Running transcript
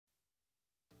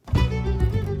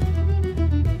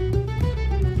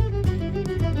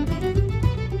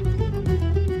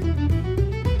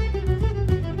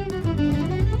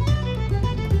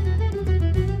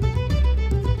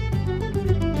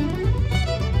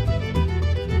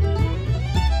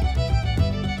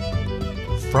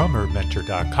From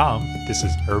HerbMentor.com, this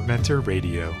is HerbMentor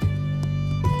Radio.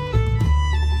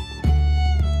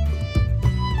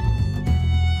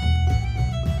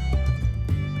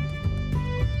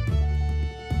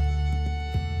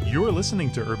 You're listening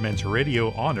to HerbMentor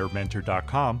Radio on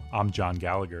HerbMentor.com. I'm John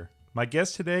Gallagher. My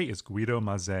guest today is Guido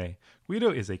Mazzei. Guido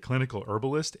is a clinical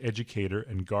herbalist, educator,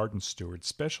 and garden steward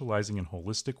specializing in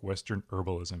holistic Western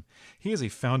herbalism. He is a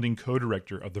founding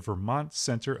co-director of the Vermont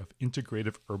Center of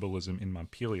Integrative Herbalism in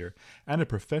Montpelier and a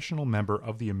professional member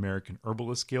of the American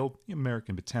Herbalist Guild, the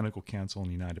American Botanical Council,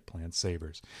 and United Plant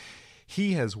Savers.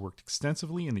 He has worked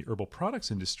extensively in the herbal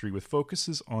products industry with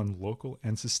focuses on local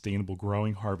and sustainable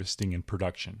growing, harvesting, and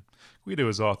production. Guido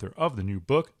is author of the new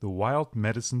book, The Wild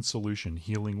Medicine Solution,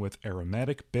 Healing with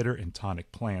Aromatic, Bitter, and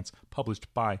Tonic Plants,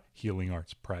 published by Healing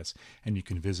Arts Press. And you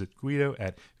can visit Guido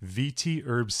at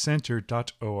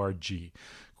vtherbcenter.org.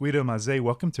 Guido Mazzei,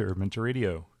 welcome to HerbMentor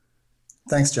Radio.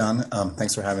 Thanks, John.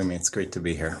 Thanks for having me. It's great to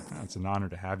be here. It's an honor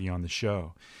to have you on the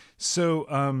show.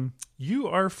 So you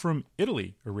are from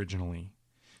Italy originally.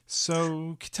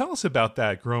 So tell us about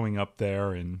that, growing up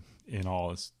there and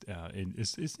all is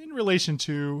in relation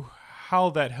to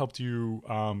how that helped you,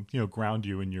 ground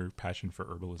you in your passion for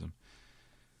herbalism.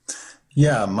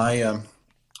 Yeah, my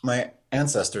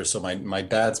ancestors, so my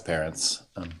dad's parents,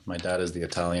 my dad is the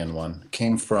Italian one,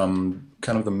 came from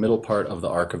kind of the middle part of the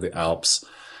Arc of the Alps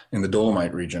in the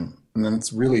Dolomite region. And then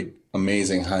it's really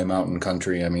amazing high mountain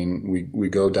country. I mean, we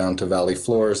go down to valley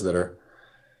floors that are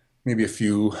maybe a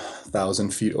few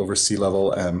thousand feet over sea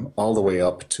level, all the way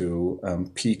up to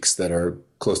peaks that are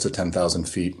close to 10,000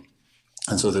 feet.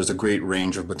 And so there's a great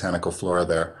range of botanical flora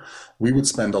there. We would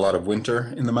spend a lot of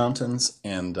winter in the mountains,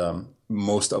 and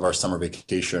most of our summer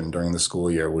vacation during the school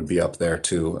year would be up there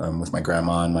too, with my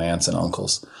grandma and my aunts and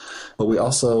uncles. But we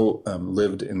also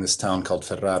lived in this town called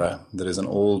Ferrara that is an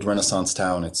old Renaissance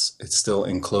town. It's still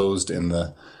enclosed in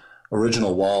the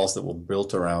original walls that were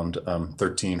built around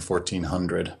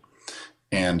 1400.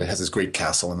 And it has this great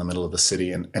castle in the middle of the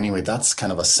city. And anyway, that's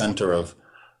kind of a center of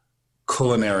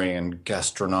culinary and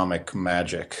gastronomic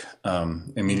magic.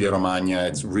 Emilia-Romagna,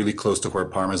 it's really close to where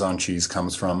Parmesan cheese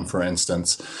comes from, for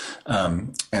instance.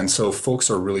 And so folks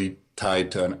are really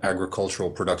tied to an agricultural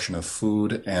production of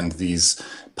food and these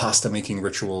pasta making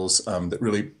rituals that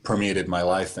really permeated my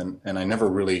life. And I never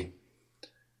really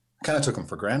kind of took them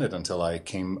for granted until I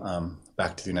came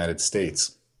back to the United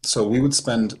States. So we would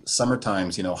spend summer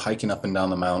times, hiking up and down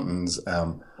the mountains,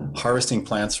 harvesting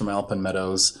plants from alpine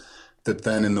meadows that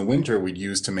then in the winter we'd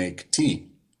use to make tea.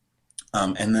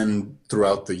 And then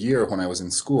throughout the year when I was in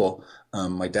school,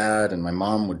 my dad and my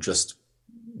mom would just,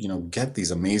 get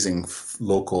these amazing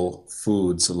local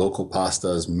foods, local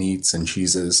pastas, meats and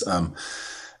cheeses,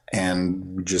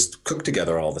 and we just cook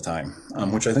together all the time,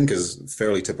 which I think is a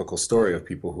fairly typical story of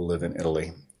people who live in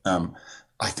Italy.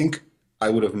 I think I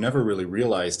would have never really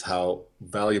realized how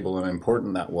valuable and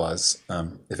important that was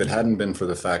if it hadn't been for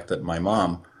the fact that my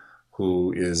mom,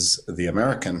 who is the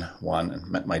American one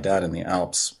and met my dad in the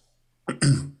Alps,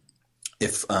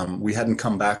 if we hadn't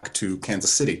come back to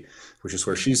Kansas City, which is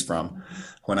where she's from,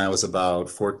 when I was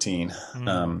about 14,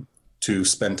 to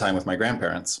spend time with my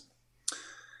grandparents.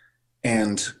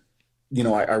 And,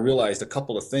 I realized a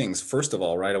couple of things. First of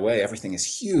all, right away, everything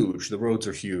is huge. The roads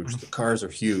are huge. The cars are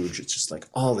huge. It's just like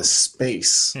all this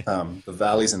space. The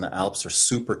valleys in the Alps are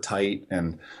super tight,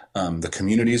 and the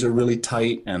communities are really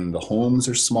tight, and the homes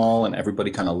are small, and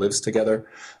everybody kind of lives together.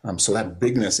 So that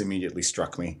bigness immediately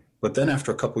struck me. But then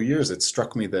after a couple of years, it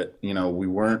struck me that, we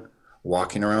weren't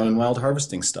walking around in wild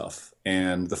harvesting stuff,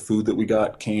 and the food that we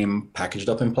got came packaged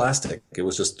up in plastic. It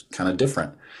was just kind of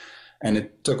different. And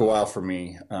it took a while for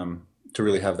me to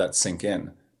really have that sink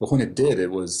in. But when it did, it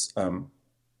was kind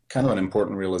of an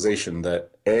important realization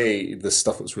that A, this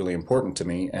stuff was really important to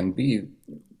me, and B,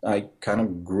 I kind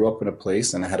of grew up in a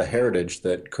place and I had a heritage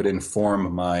that could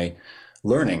inform my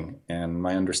learning and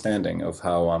my understanding of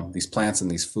how these plants and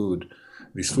these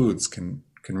foods can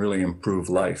really improve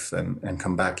life and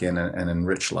come back in and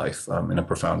enrich life in a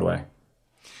profound way.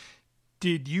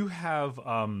 Did you have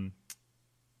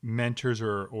mentors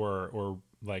or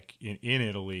like in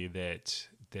Italy that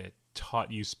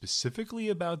taught you specifically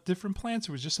about different plants,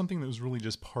 or was just something that was really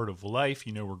just part of life?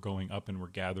 We're going up and we're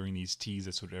gathering these teas.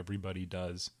 That's what everybody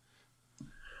does.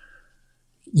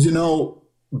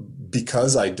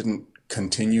 Because I didn't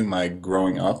continue my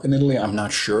growing up in Italy, I'm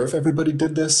not sure if everybody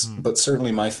did this, but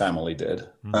certainly my family did.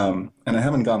 And I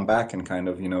haven't gone back and kind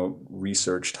of,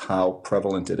 researched how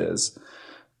prevalent it is.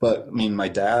 But I mean, my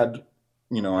dad,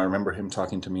 I remember him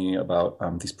talking to me about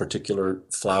these particular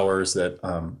flowers that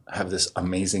have this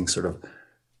amazing sort of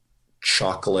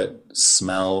chocolate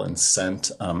smell and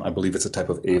scent. I believe it's a type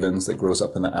of avens that grows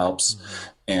up in the Alps.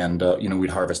 Mm-hmm. And,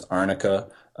 we'd harvest arnica.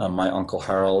 My Uncle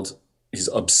Harold, he's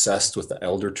obsessed with the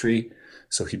elder tree.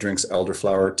 So he drinks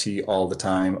elderflower tea all the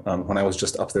time. When I was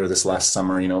just up there this last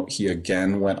summer, he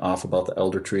again went off about the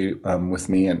elder tree with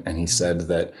me, and he said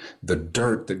that the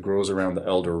dirt that grows around the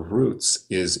elder roots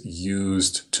is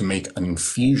used to make an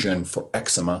infusion for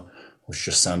eczema, which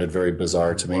just sounded very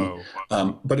bizarre to me.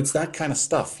 Whoa. But it's that kind of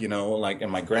stuff, like,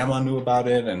 and my grandma knew about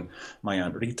it, and my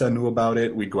Aunt Rita knew about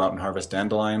it. We'd go out and harvest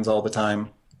dandelions all the time,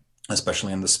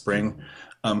 especially in the spring.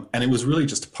 And it was really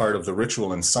just part of the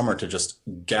ritual in summer to just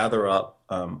gather up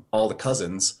all the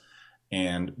cousins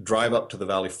and drive up to the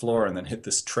valley floor and then hit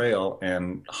this trail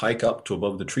and hike up to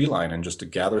above the tree line and just to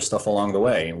gather stuff along the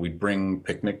way. And we'd bring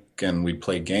picnic and we'd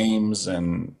play games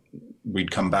and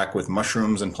we'd come back with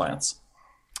mushrooms and plants.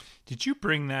 Did you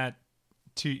bring that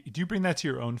do you bring that to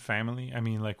your own family? I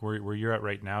mean, like where you're at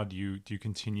right now, do you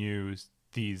continue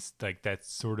these, like, that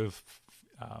sort of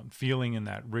feeling and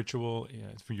that ritual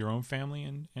for your own family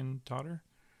and daughter?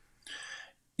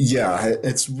 Yeah,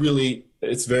 it's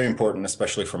very important,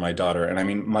 especially for my daughter. And I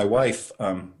mean, my wife,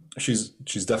 she's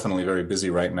definitely very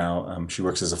busy right now. She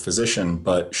works as a physician,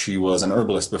 but she was an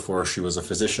herbalist before she was a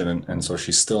physician, and so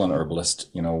she's still an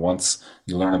herbalist. Once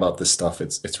you learn about this stuff,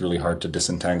 it's really hard to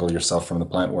disentangle yourself from the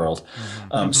plant world.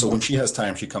 So when she has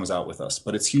time, she comes out with us.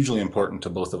 But it's hugely important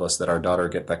to both of us that our daughter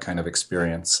get that kind of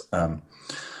experience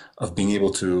of being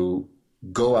able to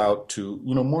go out to,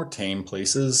 more tame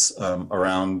places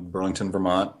around Burlington,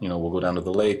 Vermont. We'll go down to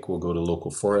the lake, we'll go to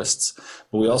local forests,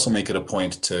 but we also make it a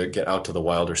point to get out to the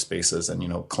wilder spaces and,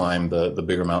 climb the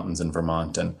bigger mountains in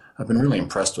Vermont. And I've been really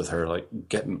impressed with her, like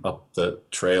getting up the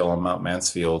trail on Mount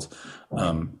Mansfield,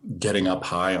 getting up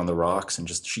high on the rocks, and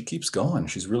just, she keeps going.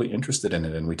 She's really interested in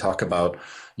it. And we talk about,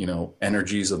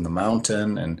 energies of the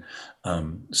mountain and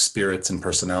spirits and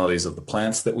personalities of the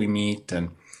plants that we meet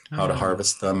and how to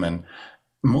harvest them. And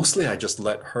mostly I just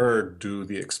let her do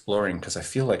the exploring because I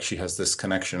feel like she has this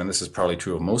connection, and this is probably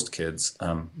true of most kids,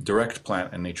 direct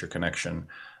plant and nature connection.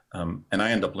 And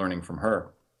I end up learning from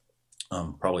her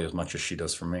probably as much as she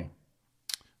does from me.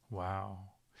 Wow.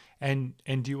 And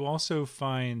do you also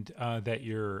find that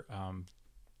you're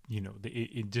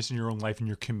just in your own life, in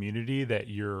your community, that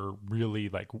you're really,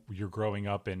 like, you're growing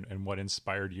up and what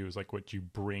inspired you is like what you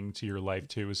bring to your life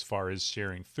too, as far as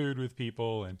sharing food with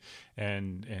people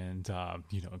and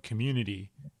community.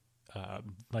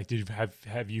 Like,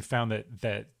 have you found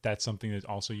that that's something that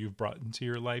also you've brought into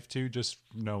your life too, just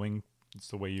knowing it's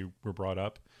the way you were brought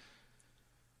up?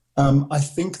 I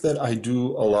think that I do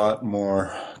a lot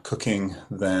more cooking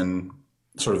than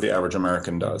sort of the average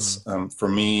American does. For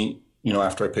me,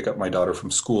 after I pick up my daughter from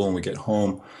school and we get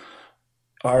home,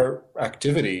 our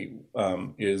activity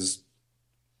is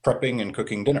prepping and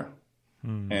cooking dinner.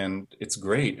 And it's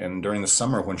great. And during the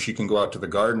summer, when she can go out to the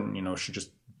garden, she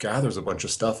just gathers a bunch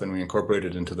of stuff and we incorporate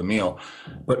it into the meal.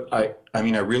 But I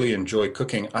mean, I really enjoy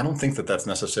cooking. I don't think that that's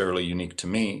necessarily unique to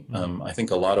me. I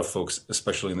think a lot of folks,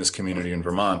 especially in this community in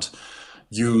Vermont,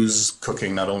 use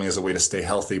cooking not only as a way to stay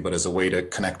healthy, but as a way to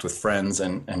connect with friends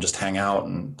and just hang out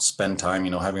and spend time,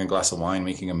 having a glass of wine,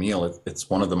 making a meal.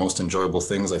 It's one of the most enjoyable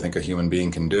things I think a human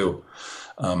being can do,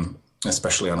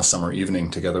 especially on a summer evening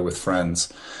together with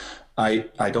friends. I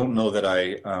don't know that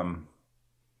I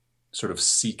sort of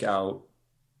seek out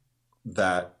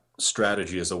that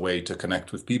strategy as a way to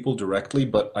connect with people directly,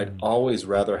 but I'd always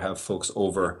rather have folks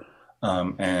over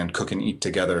and cook and eat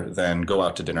together than go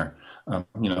out to dinner.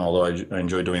 Although I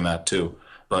enjoy doing that too.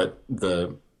 But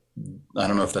I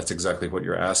don't know if that's exactly what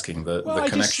you're asking. The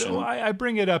connection. I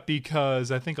bring it up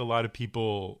because I think a lot of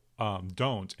people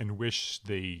don't and wish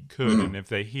they could. And if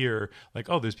they hear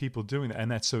like, oh, there's people doing that, and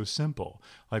that's so simple.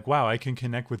 Like, wow, I can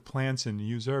connect with plants and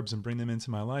use herbs and bring them into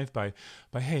my life by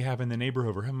hey, having the neighbor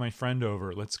over, having my friend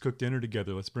over. Let's cook dinner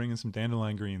together. Let's bring in some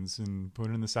dandelion greens and put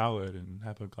it in the salad and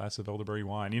have a glass of elderberry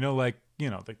wine.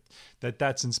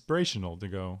 That's inspirational to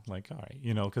go like, all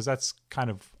right, because that's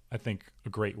kind of, I think, a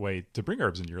great way to bring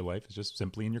herbs into your life is just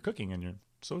simply in your cooking and your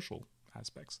social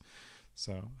aspects.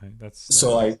 So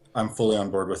I'm fully on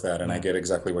board with that, and I get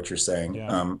exactly what you're saying.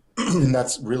 Yeah. And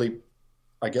that's really,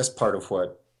 I guess, part of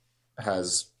what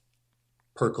has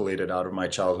percolated out of my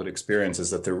childhood experience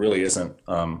is that there really isn't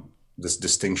this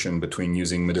distinction between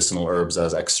using medicinal herbs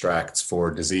as extracts for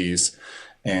disease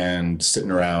and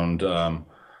sitting around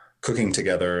cooking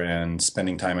together and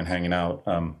spending time and hanging out.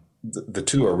 The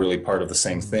two are really part of the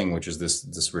same thing, which is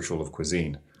this ritual of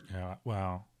cuisine. Yeah.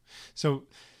 Wow.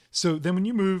 So then when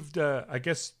you moved, I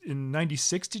guess in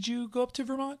 96, did you go up to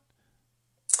Vermont?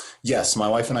 Yes, my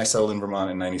wife and I settled in Vermont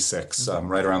in 96,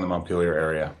 right around the Montpelier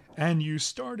area. And you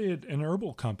started an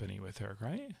herbal company with her,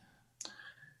 right?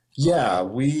 Yeah,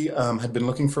 we had been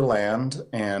looking for land,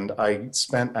 and I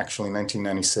spent actually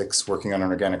 1996 working on an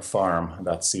organic farm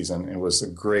that season. It was a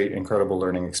great, incredible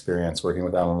learning experience working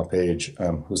with Alan LePage,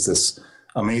 who's this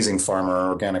amazing farmer,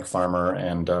 organic farmer,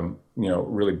 and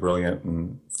really brilliant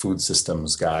and food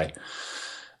systems guy.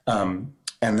 And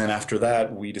then after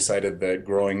that, we decided that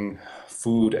growing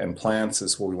food and plants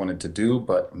is what we wanted to do.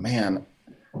 But man,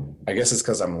 I guess it's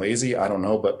because I'm lazy. I don't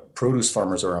know, but produce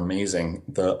farmers are amazing.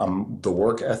 The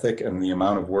work ethic and the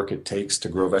amount of work it takes to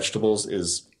grow vegetables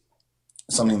is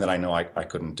something that I know I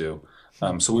couldn't do.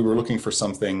 So we were looking for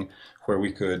something where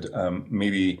we could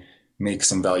maybe make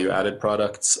some value added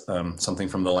products, something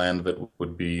from the land that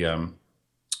would be, I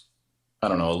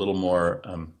don't know, a little more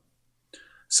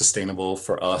sustainable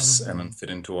for us and then fit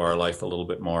into our life a little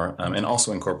bit more, and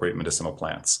also incorporate medicinal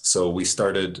plants. So we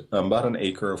started about an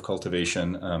acre of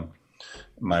cultivation,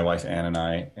 my wife Ann and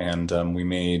I, and we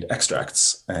made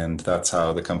extracts, and that's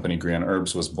how the company Grian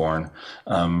Herbs was born.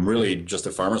 Really, just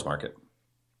a farmer's market.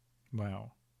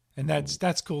 Wow. And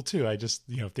that's cool too. I just,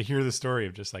 to hear the story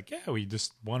of just like, yeah, we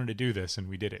just wanted to do this and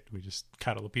we did it. We just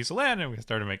cut a little piece of land and we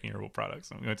started making herbal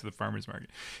products and we went to the farmer's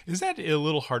market. Is that a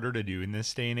little harder to do in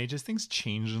this day and age? Has things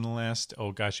changed in the last,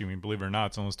 oh gosh, you mean, believe it or not,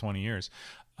 it's almost 20 years.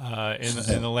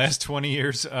 In the last 20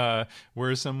 years,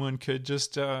 where someone could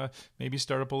just maybe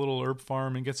start up a little herb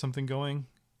farm and get something going?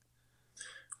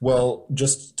 Well,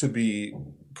 just to be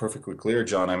perfectly clear,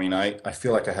 John, I mean, I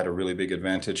feel like I had a really big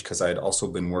advantage because I had also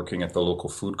been working at the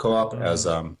local food co-op as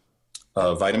a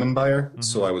vitamin buyer.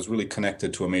 So I was really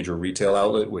connected to a major retail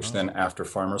outlet, which then after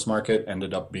farmers market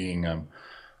ended up being,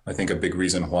 I think, a big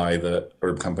reason why the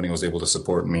herb company was able to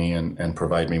support me and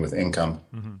provide me with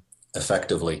income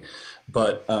effectively.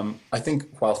 But I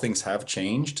think while things have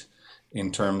changed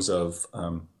in terms of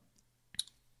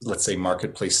let's say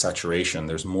marketplace saturation,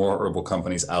 there's more herbal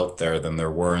companies out there than there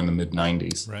were in the mid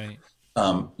 90s. Right.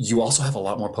 You also have a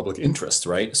lot more public interest,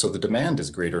 right? So the demand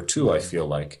is greater too, I feel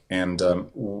like. And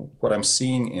what I'm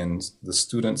seeing in the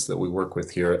students that we work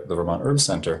with here at the Vermont Herb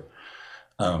Center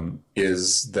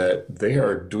is that they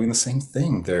are doing the same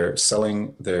thing. They're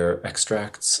selling their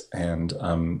extracts and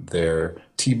their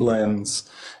tea blends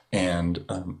and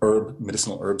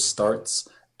medicinal herb starts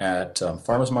at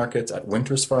farmers markets, at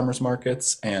Winters farmers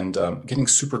markets, and getting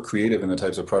super creative in the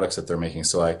types of products that they're making.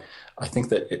 So I think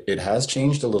that it has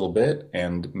changed a little bit,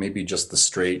 and maybe just the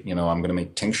straight, I'm going to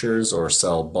make tinctures or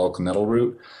sell bulk nettle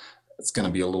root. It's going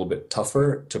to be a little bit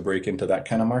tougher to break into that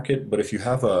kind of market. But if you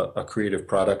have a creative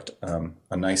product,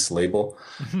 a nice label,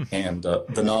 and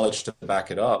the knowledge to back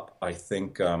it up, I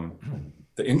think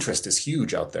the interest is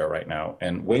huge out there right now,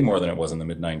 and way more than it was in the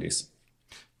mid 90s.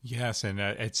 Yes, and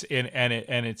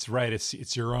it's right.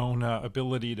 It's your own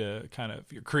ability to kind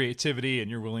of your creativity and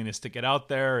your willingness to get out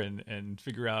there and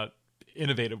figure out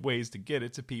innovative ways to get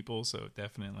it to people. So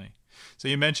definitely. So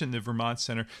you mentioned the Vermont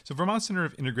Center. So Vermont Center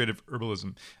of Integrative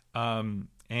Herbalism,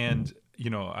 and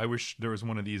I wish there was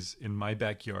one of these in my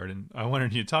backyard, and I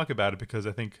wanted you to talk about it because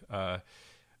I think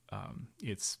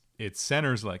it's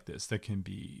centers like this that can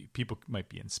be people might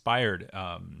be inspired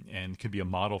and could be a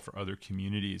model for other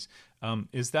communities.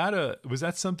 Was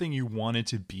that something you wanted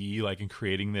to be like in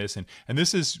creating this? And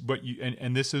this is what you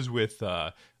and this is with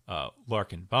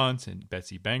Larkin Bunt and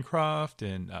Betsy Bancroft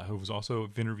and who was also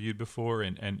interviewed before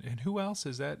and who else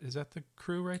is that? Is that the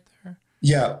crew right there?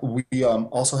 Yeah, we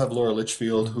also have Laura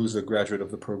Litchfield, who's a graduate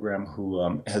of the program,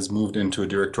 who has moved into a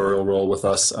directorial role with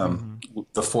us.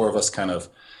 The four of us kind of,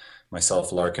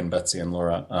 myself, Larkin, Betsy, and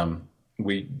Laura,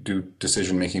 we do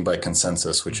decision making by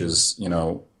consensus, which is,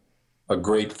 a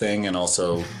great thing and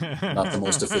also not the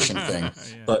most efficient thing.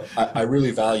 Yeah. But I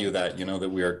really value that,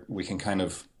 that we can kind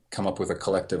of come up with a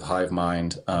collective hive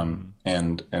mind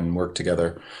and work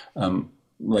together.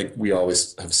 Like we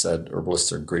always have said,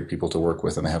 herbalists are great people to work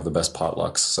with and they have the best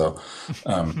potlucks. So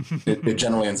it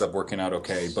generally ends up working out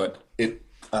okay. But it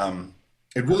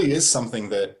really is something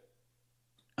that,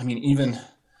 I mean,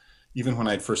 even when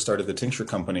I first started the tincture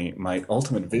company, my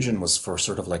ultimate vision was for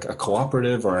sort of like a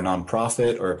cooperative or a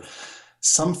nonprofit or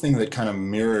something that kind of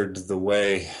mirrored the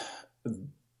way,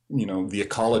 the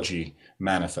ecology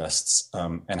manifests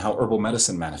and how herbal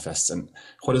medicine manifests. And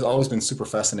what has always been super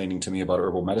fascinating to me about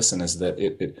herbal medicine is that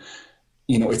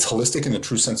it's holistic in the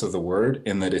true sense of the word,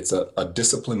 in that it's a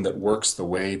discipline that works the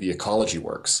way the ecology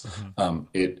works.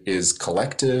 It is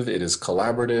collective, it is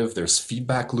collaborative, there's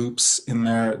feedback loops in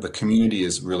there. The community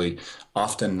is really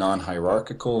often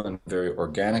non-hierarchical and very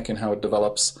organic in how it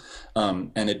develops.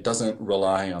 And it doesn't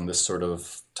rely on this sort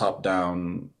of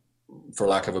top-down for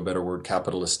lack of a better word,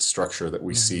 capitalist structure that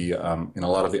we see in a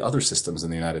lot of the other systems in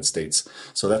the United States.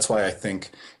 So that's why I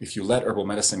think if you let herbal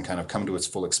medicine kind of come to its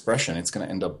full expression, it's going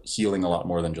to end up healing a lot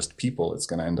more than just people. It's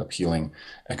going to end up healing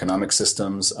economic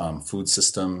systems, food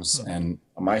systems, and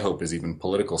my hope is even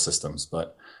political systems,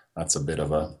 but that's a bit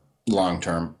of a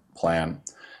long-term plan.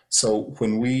 So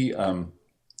when we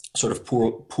sort of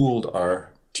pooled our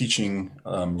teaching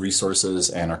resources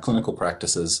and our clinical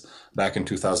practices back in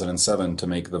 2007 to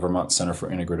make the Vermont Center for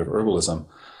Integrative Herbalism,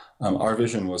 our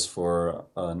vision was for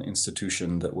an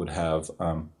institution that would have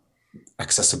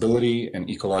accessibility and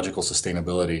ecological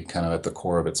sustainability kind of at the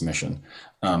core of its mission.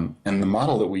 And the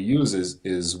model that we use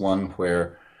is one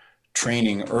where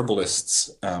training herbalists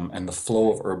and the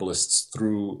flow of herbalists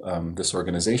through this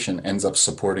organization ends up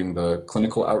supporting the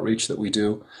clinical outreach that we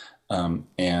do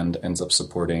and ends up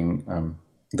supporting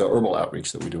the herbal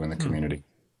outreach that we do in the community.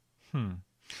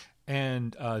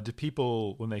 And do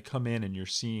people, when they come in and you're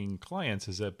seeing clients,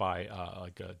 is it by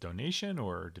like a donation,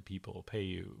 or do people pay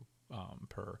you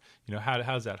per,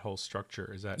 how's that whole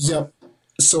structure? Is that? Yeah.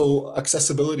 So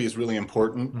accessibility is really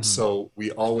important. So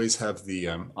we always have the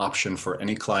option for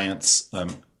any clients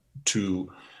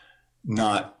to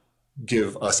not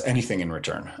give us anything in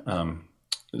return.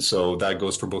 So that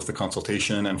goes for both the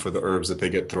consultation and for the herbs that they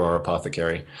get through our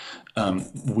apothecary.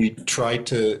 We try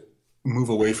to move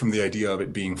away from the idea of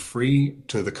it being free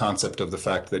to the concept of the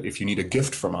fact that if you need a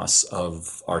gift from us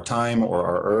of our time or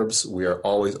our herbs, we are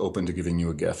always open to giving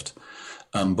you a gift.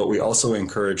 But we also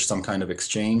encourage some kind of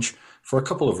exchange for a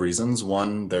couple of reasons.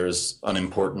 One, there's an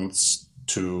importance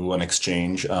to an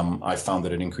exchange. I found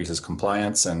that it increases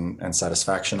compliance and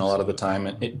satisfaction a lot of the time.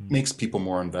 It makes people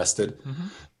more invested.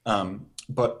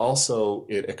 But also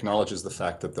it acknowledges the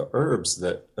fact that the herbs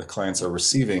that the clients are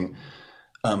receiving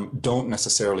don't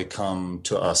necessarily come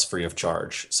to us free of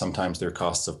charge. Sometimes there are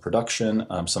costs of production.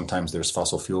 Sometimes there's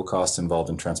fossil fuel costs involved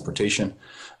in transportation.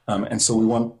 And so we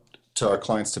want our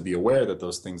clients to be aware that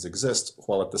those things exist,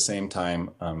 while at the same time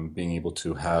being able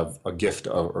to have a gift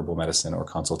of herbal medicine or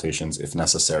consultations if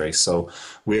necessary. So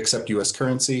we accept US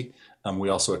currency. We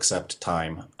also accept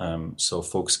time. So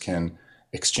folks can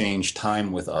exchange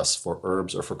time with us for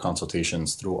herbs or for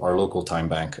consultations through our local time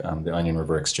bank, the Onion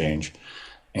River Exchange.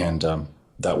 And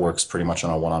that works pretty much on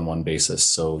a one-on-one basis.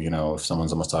 So, if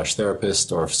someone's a massage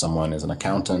therapist or if someone is an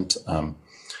accountant,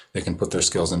 they can put their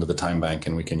skills into the time bank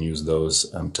and we can use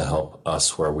those to help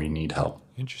us where we need help.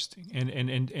 Interesting.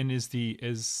 And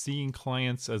is seeing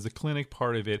clients as the clinic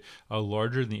part of it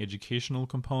larger than the educational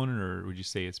component, or would you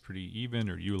say it's pretty even,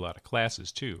 or you do a lot of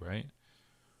classes too, right?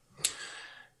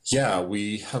 Yeah,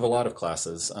 we have a lot of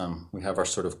classes. We have our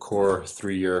sort of core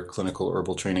 3-year clinical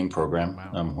herbal training program.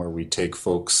 Wow. Where we take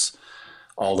folks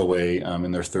all the way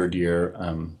in their 3rd year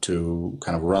to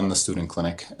kind of run the student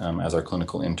clinic as our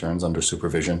clinical interns under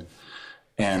supervision.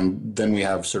 And then we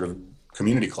have sort of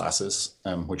community classes,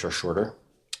 which are shorter.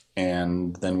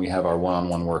 And then we have our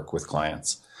one-on-one work with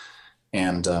clients.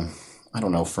 And I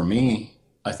don't know, for me,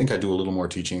 I think I do a little more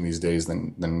teaching these days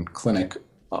than clinic.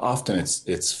 Often it's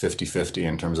 50-50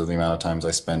 in terms of the amount of times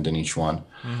I spend in each one.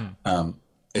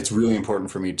 It's really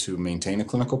important for me to maintain a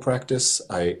clinical practice.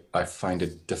 I find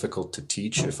it difficult to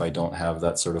teach if I don't have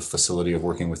that sort of facility of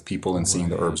working with people and seeing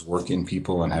the herbs work in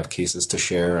people and have cases to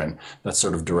share. And that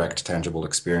sort of direct, tangible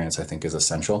experience, I think, is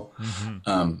essential.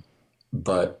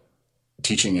 But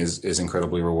teaching is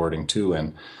incredibly rewarding too.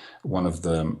 And one of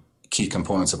the key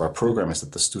components of our program is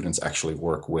that the students actually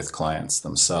work with clients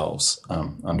themselves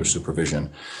under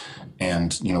supervision.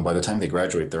 And, by the time they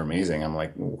graduate, they're amazing. I'm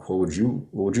like, what would you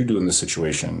do in this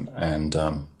situation? And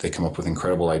they come up with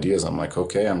incredible ideas. I'm like,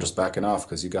 okay, I'm just backing off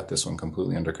because you got this one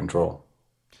completely under control.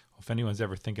 Well, if anyone's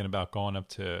ever thinking about going up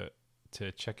to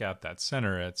check out that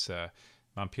center, it's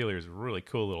Montpelier is a really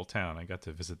cool little town. I got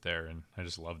to visit there and I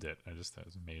just loved it. That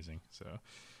was amazing. So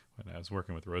when I was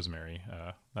working with Rosemary,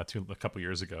 a couple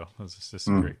years ago, it was just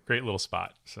a great little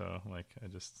spot. So I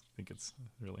just think it's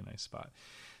a really nice spot.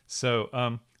 So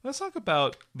let's talk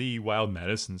about the Wild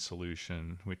Medicine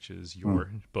Solution, which is your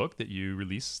book that you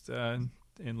released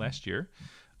in last year,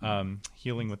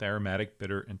 Healing with Aromatic,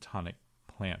 Bitter, and Tonic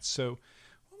Plants. So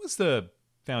what was the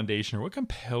foundation, or what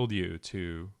compelled you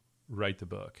to write the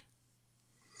book?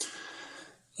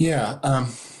 Yeah.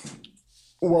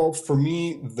 Well, for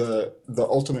me, the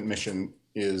ultimate mission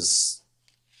is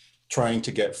trying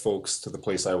to get folks to the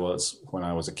place I was when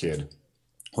I was a kid,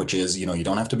 which is, you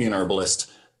don't have to be an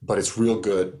herbalist, but it's real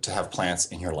good to have plants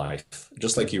in your life.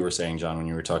 Just like you were saying, John, when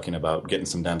you were talking about getting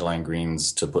some dandelion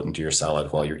greens to put into your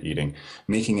salad while you're eating,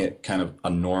 making it kind of a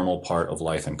normal part of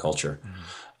life and culture.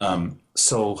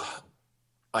 So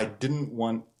I didn't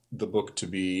want the book to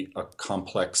be a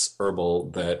complex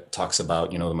herbal that talks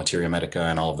about, the materia medica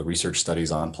and all of the research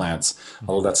studies on plants.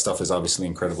 All of that stuff is obviously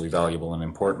incredibly valuable and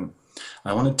important.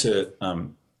 I wanted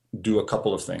to do a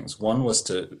couple of things. One was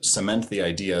to cement the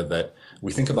idea that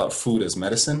we think about food as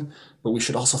medicine, but we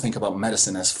should also think about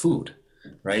medicine as food,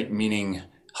 right? Meaning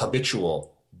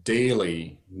habitual,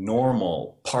 daily,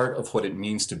 normal, part of what it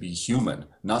means to be human,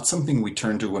 not something we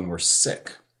turn to when we're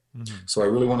sick. So I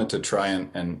really wanted to try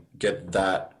and get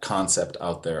that concept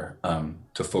out there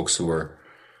to folks who are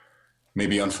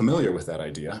maybe unfamiliar with that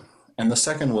idea. And the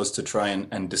second was to try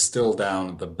and distill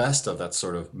down the best of that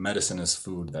sort of medicine as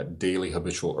food, that daily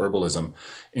habitual herbalism,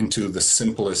 into the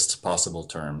simplest possible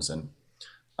terms. And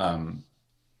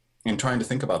in trying to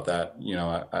think about that,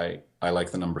 I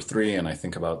like the number three, and I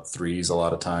think about threes a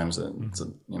lot of times. It's a,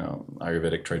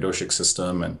 Ayurvedic tridoshic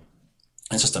system, and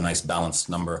it's just a nice balanced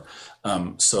number.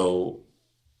 So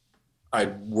I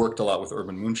worked a lot with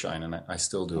Urban Moonshine, and I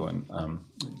still do, in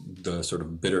the sort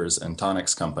of bitters and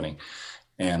tonics company.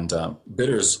 And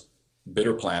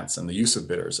bitter plants and the use of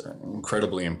bitters are an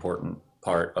incredibly important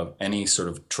part of any sort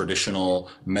of traditional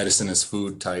medicine as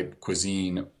food type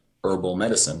cuisine, herbal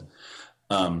medicine.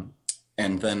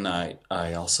 And then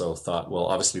I also thought, well,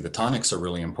 obviously the tonics are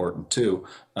really important too.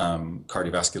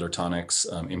 Cardiovascular tonics,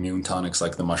 immune tonics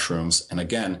like the mushrooms. And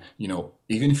again,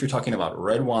 even if you're talking about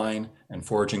red wine and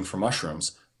foraging for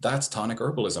mushrooms, that's tonic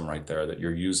herbalism right there that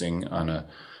you're using on a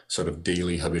sort of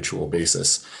daily habitual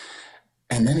basis.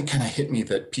 And then it kind of hit me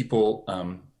that people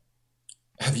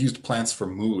have used plants for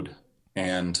mood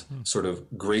and sort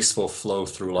of graceful flow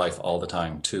through life all the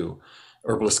time too.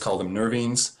 Herbalists call them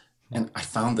nervines. And I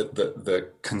found that the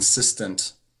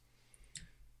consistent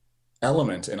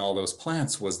element in all those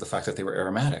plants was the fact that they were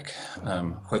aromatic.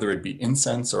 Whether it be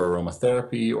incense or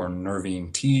aromatherapy or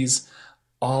nervine teas,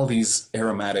 all these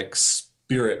aromatic,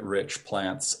 spirit-rich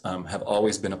plants have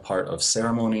always been a part of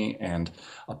ceremony and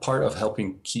a part of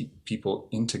helping keep people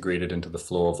integrated into the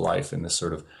flow of life in this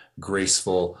sort of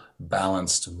graceful,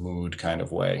 balanced mood kind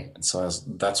of way. And so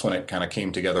that's when it kind of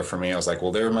came together for me. I was like,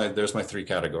 well, there's my three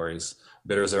categories: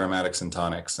 bitters, aromatics, and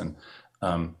tonics. And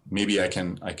maybe I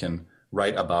can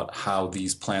write about how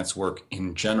these plants work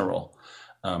in general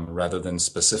rather than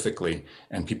specifically.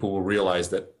 And people will realize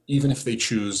that even if they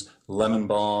choose lemon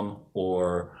balm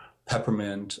or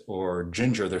peppermint or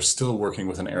ginger, they're still working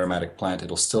with an aromatic plant.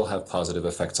 It'll still have positive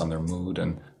effects on their mood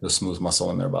and the smooth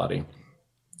muscle in their body.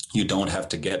 You don't have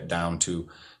to get down to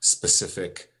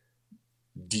specific,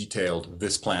 detailed,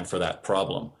 this plant for that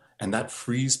problem. And that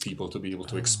frees people to be able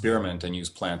to experiment and use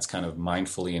plants kind of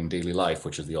mindfully in daily life,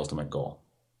 which is the ultimate goal.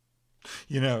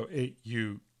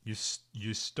 You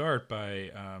start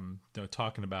by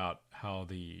talking about how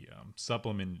the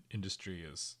supplement industry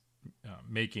is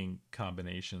making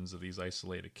combinations of these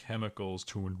isolated chemicals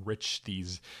to enrich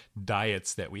these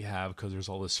diets that we have, because there's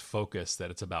all this focus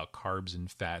that it's about carbs and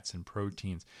fats and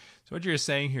proteins. So what you're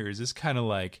saying here is this is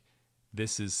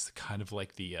kind of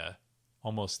like the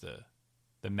almost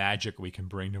the magic we can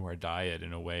bring to our diet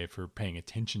in a way for paying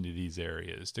attention to these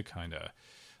areas to kind of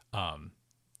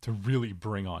to really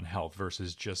bring on health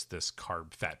versus just this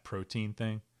carb, fat, protein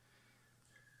thing.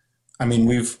 I mean,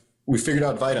 we figured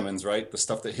out vitamins, right? The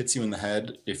stuff that hits you in the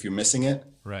head if you're missing it.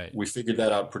 Right. We figured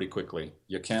that out pretty quickly.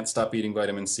 You can't stop eating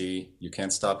vitamin C. You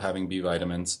can't stop having B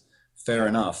vitamins. Fair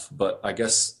enough. But I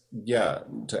guess, yeah,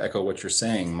 to echo what you're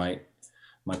saying, my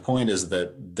point is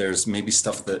that there's maybe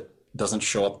stuff that doesn't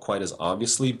show up quite as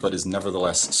obviously, but is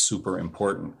nevertheless super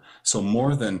important. So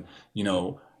more than,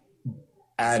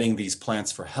 adding these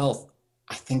plants for health,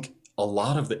 I think a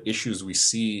lot of the issues we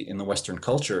see in the Western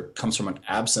culture comes from an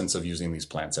absence of using these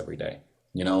plants every day.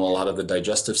 A lot of the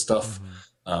digestive stuff,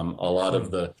 a lot of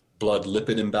the blood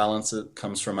lipid imbalance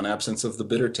comes from an absence of the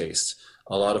bitter taste.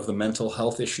 A lot of the mental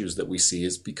health issues that we see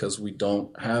is because we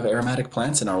don't have aromatic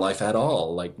plants in our life at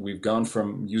all. Like, we've gone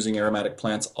from using aromatic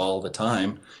plants all the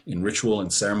time in ritual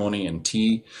and ceremony and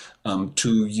tea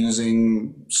to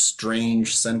using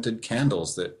strange scented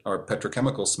candles that are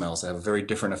petrochemical smells that have a very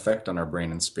different effect on our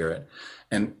brain and spirit.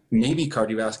 And maybe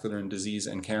cardiovascular and disease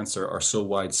and cancer are so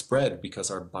widespread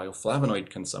because our bioflavonoid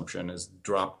consumption is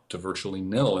dropped to virtually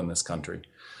nil in this country.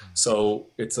 So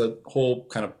it's a whole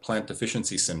kind of plant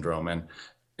deficiency syndrome. And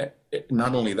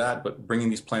not only that, but bringing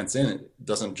these plants in, it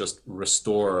doesn't just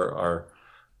restore our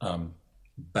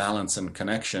balance and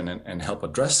connection and help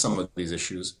address some of these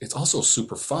issues. It's also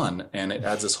super fun, and it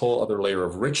adds this whole other layer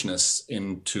of richness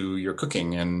into your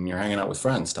cooking and your hanging out with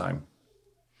friends time.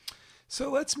 So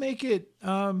let's make it,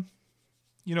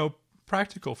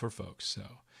 practical for folks.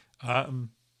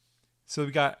 So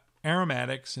we got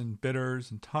aromatics and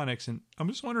bitters and tonics, and I'm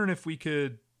just wondering if we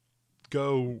could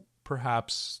go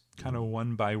perhaps kind of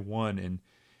one by one and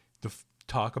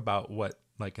talk about what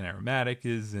like an aromatic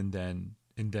is, and then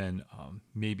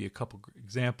maybe a couple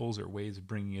examples or ways of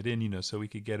bringing it in, so we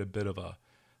could get a bit of a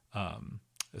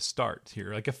start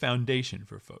here, like a foundation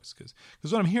for folks. Because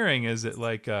what I'm hearing is that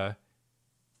like,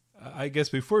 I guess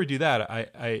before we do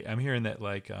that, I'm hearing that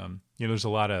like, there's a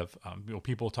lot of,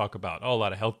 people talk about, a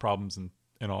lot of health problems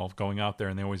and all going out there,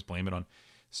 and they always blame it on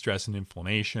stress and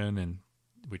inflammation, and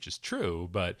which is true,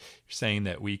 but you're saying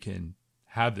that we can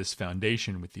have this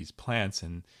foundation with these plants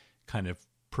and kind of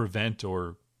prevent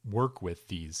or work with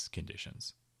these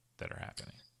conditions that are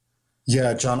happening.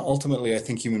 Yeah, John, ultimately, I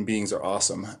think human beings are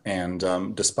awesome. And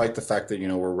despite the fact that,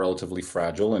 we're relatively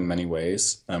fragile in many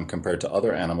ways compared to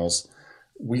other animals,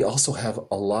 we also have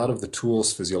a lot of the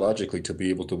tools physiologically to be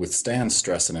able to withstand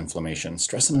stress and inflammation.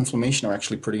 Stress and inflammation are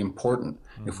actually pretty important.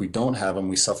 Mm-hmm. If we don't have them,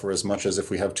 we suffer as much as if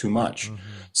we have too much. Mm-hmm.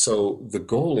 So the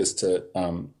goal is to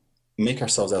make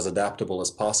ourselves as adaptable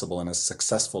as possible and as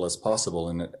successful as possible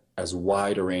in as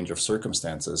wide a range of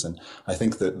circumstances. And I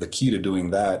think that the key to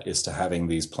doing that is to having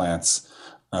these plants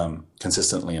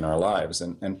consistently in our lives.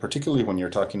 And particularly when you're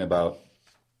talking about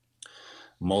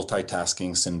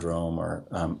multitasking syndrome or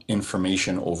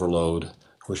information overload,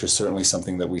 which is certainly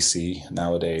something that we see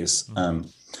nowadays. Mm-hmm.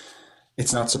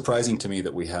 It's not surprising to me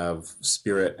that we have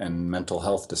spirit and mental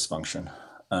health dysfunction.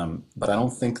 But I don't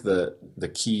think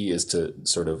the key is to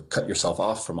sort of cut yourself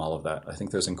off from all of that. I think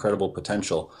there's incredible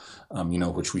potential,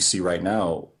 which we see right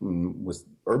now with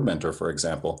Herb Mentor, for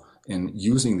example, in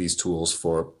using these tools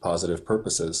for positive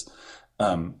purposes.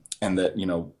 And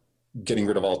that, getting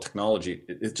rid of all technology,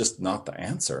 it's just not the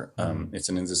answer. It's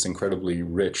this incredibly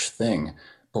rich thing.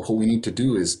 But what we need to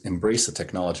do is embrace the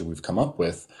technology we've come up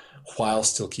with while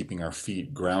still keeping our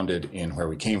feet grounded in where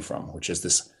we came from, which is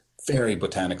this very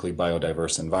botanically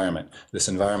biodiverse environment, this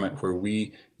environment where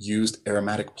we used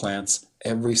aromatic plants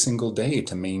every single day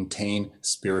to maintain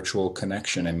spiritual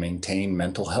connection and maintain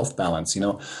mental health balance.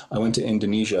 I went to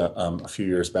Indonesia a few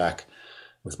years back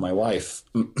with my wife,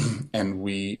 and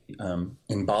we,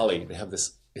 in Bali, they have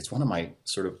this, it's one of my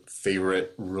sort of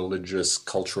favorite religious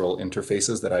cultural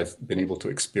interfaces that I've been able to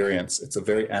experience. It's a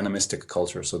very animistic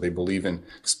culture, so they believe in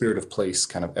spirit of place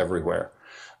kind of everywhere.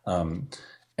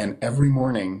 And every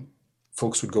morning,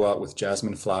 folks would go out with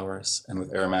jasmine flowers and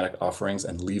with aromatic offerings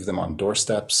and leave them on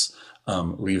doorsteps,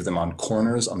 leave them on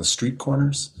corners, on the street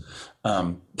corners,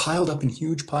 piled up in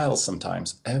huge piles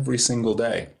sometimes every single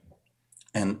day.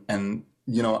 And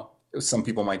some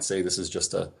people might say this is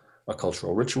just a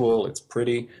cultural ritual, it's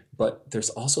pretty, but there's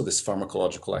also this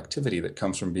pharmacological activity that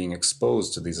comes from being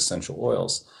exposed to these essential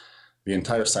oils. The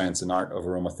entire science and art of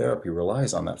aromatherapy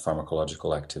relies on that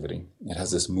pharmacological activity. It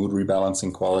has this mood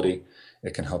rebalancing quality.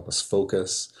 It can help us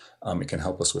focus. It can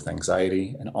help us with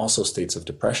anxiety and also states of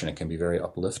depression. It can be very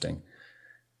uplifting.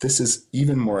 This is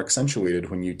even more accentuated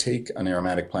when you take an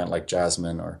aromatic plant like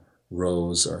jasmine or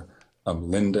rose or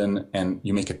linden, and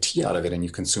you make a tea out of it and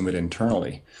you consume it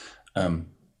internally. And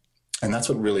that's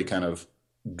what really kind of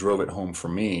drove it home for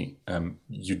me.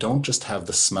 You don't just have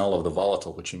the smell of the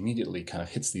volatile, which immediately kind of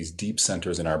hits these deep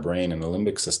centers in our brain and the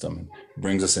limbic system and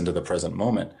brings us into the present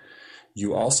moment.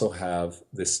 You also have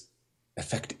this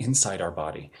effect inside our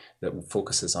body that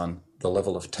focuses on the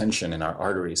level of tension in our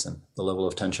arteries and the level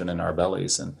of tension in our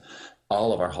bellies and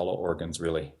all of our hollow organs,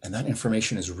 really. And that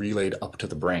information is relayed up to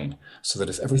the brain, so that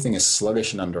if everything is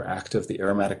sluggish and underactive, the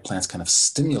aromatic plants kind of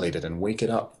stimulate it and wake it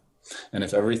up. And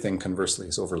if everything conversely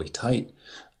is overly tight,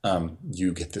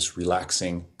 you get this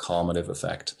relaxing, calmative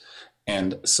effect.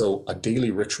 And so a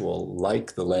daily ritual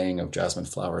like the laying of jasmine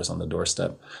flowers on the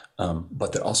doorstep,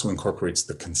 but that also incorporates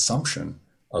the consumption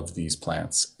of these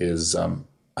plants is,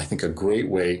 I think, a great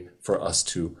way for us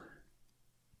to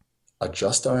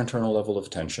adjust our internal level of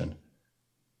tension,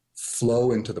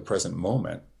 flow into the present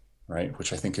moment, right?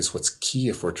 Which I think is what's key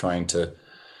if we're trying to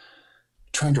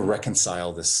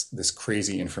reconcile this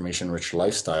crazy information-rich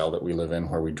lifestyle that we live in,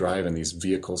 where we drive in these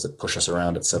vehicles that push us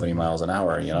around at 70 miles an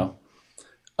hour,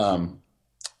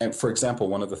 And for example,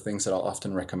 one of the things that I'll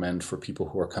often recommend for people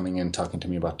who are coming in talking to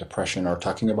me about depression or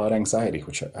talking about anxiety,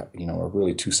 which are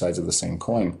really two sides of the same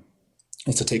coin,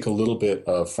 is to take a little bit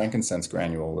of frankincense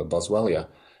granule, the boswellia,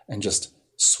 and just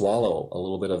swallow a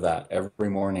little bit of that every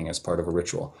morning as part of a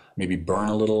ritual. Maybe burn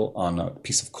a little on a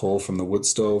piece of coal from the wood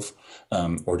stove,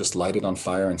 or just light it on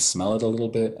fire and smell it a little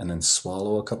bit, and then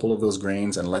swallow a couple of those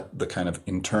grains and let the kind of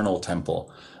internal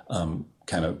temple kind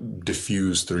kind of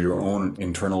diffuse through your own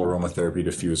internal aromatherapy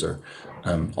diffuser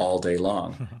all day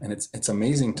long. And it's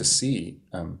amazing to see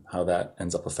how that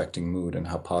ends up affecting mood and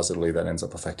how positively that ends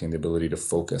up affecting the ability to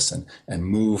focus and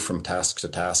move from task to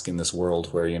task in this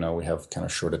world where, you know, we have kind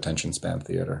of short attention span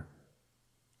theater.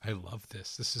 I love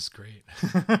this. This is great.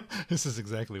 This is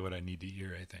exactly what I need to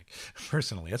hear, I think,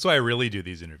 personally. That's why I really do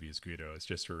these interviews, Guido. It's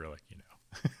just for, like, you know.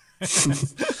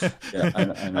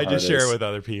 Yeah, I just share it with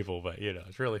other people, but, you know,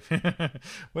 it's really.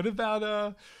 What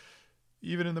about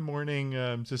even in the morning,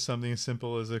 just something as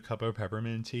simple as a cup of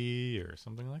peppermint tea or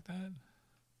something like that?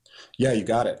 Yeah, you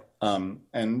got it.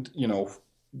 And, you know,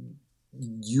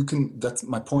 you can, that's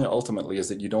my point ultimately, is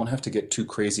that you don't have to get too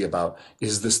crazy about,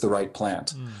 is this the right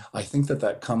plant? I think that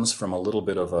that comes from a little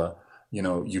bit of a, you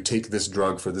know, you take this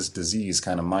drug for this disease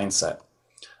kind of mindset.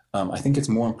 I think it's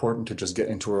more important to just get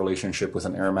into a relationship with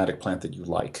an aromatic plant that you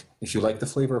like. If you like the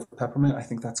flavor of peppermint, I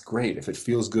think that's great. If it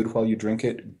feels good while you drink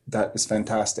it, that is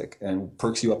fantastic and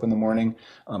perks you up in the morning,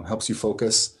 helps you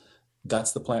focus.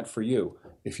 That's the plant for you.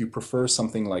 If you prefer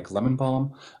something like lemon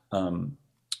balm,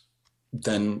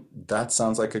 then that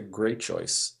sounds like a great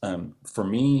choice. For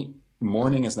me,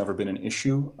 morning has never been an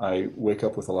issue. I wake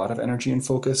up with a lot of energy and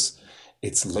focus.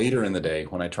 It's later in the day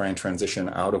when I try and transition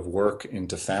out of work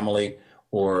into family,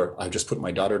 or I just put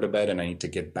my daughter to bed and I need to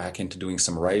get back into doing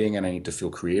some writing and I need to feel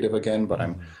creative again, but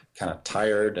I'm kind of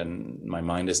tired and my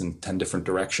mind is in 10 different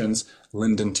directions.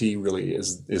 Linden tea really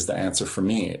is the answer for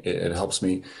me. It helps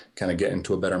me kind of get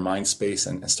into a better mind space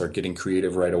and start getting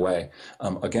creative right away.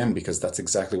 Again, because that's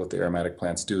exactly what the aromatic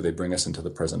plants do. They bring us into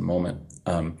the present moment.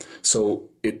 So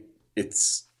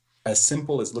it's as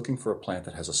simple as looking for a plant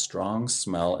that has a strong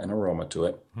smell and aroma to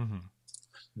it,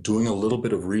 doing a little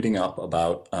bit of reading up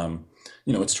about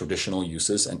you know, its traditional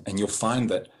uses, and you'll find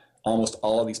that almost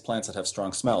all of these plants that have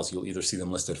strong smells, you'll either see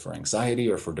them listed for anxiety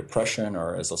or for depression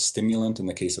or as a stimulant in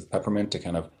the case of peppermint to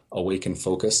kind of awaken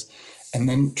focus. And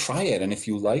then try it. And if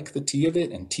you like the tea of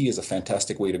it, and tea is a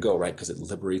fantastic way to go, right? Because it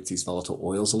liberates these volatile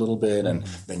oils a little bit, and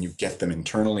then you get them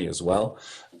internally as well.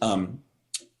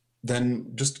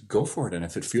 Then just go for it. And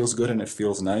if it feels good and it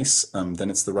feels nice, then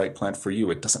it's the right plant for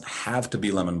you. It doesn't have to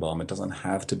be lemon balm. It doesn't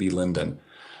have to be linden.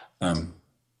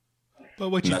 But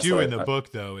what you do in the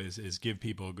book, though, is give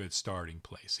people a good starting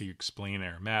place. So you explain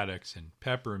aromatics and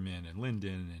peppermint and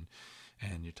linden,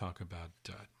 and you talk about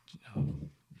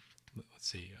let's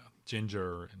see,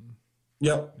 ginger and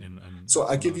yep. And so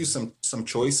I give you some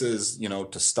choices, you know,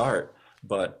 to start.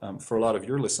 But for a lot of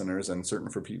your listeners, and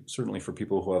certainly for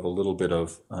people who have a little bit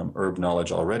of herb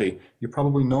knowledge already, you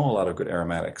probably know a lot of good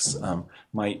aromatics.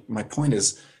 My point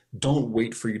is, don't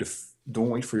wait for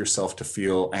yourself to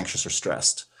feel anxious or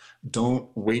stressed. Don't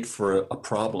wait for a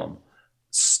problem.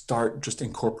 Start just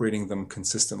incorporating them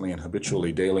consistently and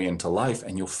habitually daily into life,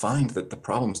 and you'll find that the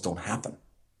problems don't happen.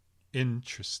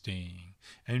 Interesting.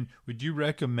 And would you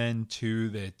recommend too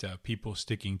that people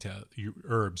sticking to your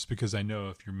herbs, because I know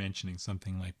if you're mentioning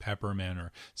something like peppermint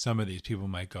or some of these, people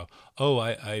might go, "Oh,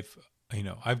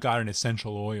 I've got an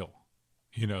essential oil."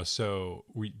 You know, so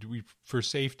we for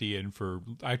safety and for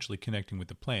actually connecting with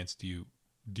the plants, do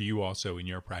you also in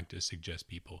your practice suggest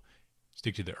people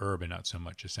stick to the herb and not so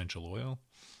much essential oil?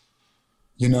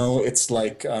 You know, it's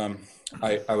like I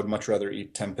would much rather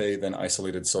eat tempeh than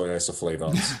isolated soy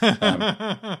isoflavones.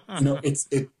 You know,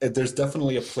 there's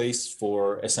definitely a place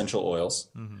for essential oils,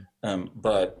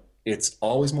 but it's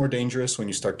always more dangerous when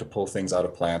you start to pull things out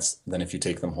of plants than if you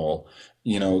take them whole.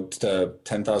 You know,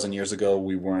 10,000 years ago,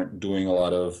 we weren't doing a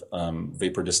lot of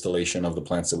vapor distillation of the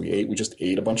plants that we ate. We just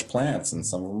ate a bunch of plants, and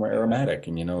some of them were aromatic.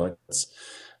 And, you know, it's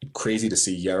crazy to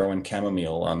see yarrow and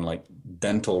chamomile on like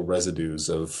dental residues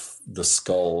of the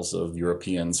skulls of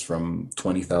Europeans from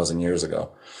 20,000 years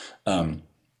ago.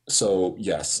 So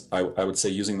yes, I would say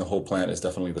using the whole plant is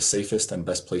definitely the safest and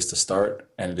best place to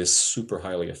start, and it is super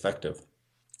highly effective.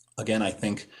 Again, I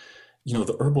think, you know,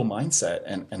 the herbal mindset,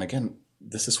 and again,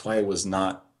 this is why it was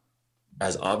not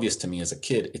as obvious to me as a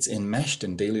kid. It's enmeshed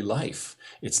in daily life.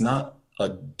 It's not a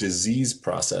disease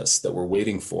process that we're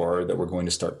waiting for, that we're going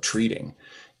to start treating.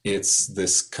 It's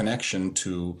this connection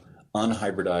to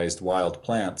unhybridized wild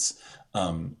plants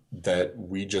that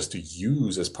we just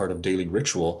use as part of daily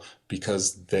ritual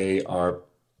because they are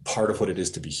part of what it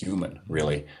is to be human,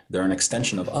 really. They're an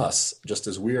extension of us, just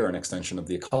as we are an extension of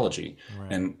the ecology.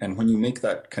 Right. And when you make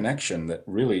that connection, that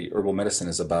really herbal medicine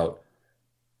is about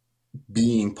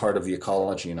being part of the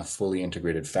ecology in a fully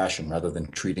integrated fashion rather than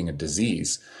treating a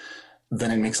disease, then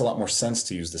it makes a lot more sense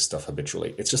to use this stuff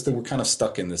habitually. It's just that we're kind of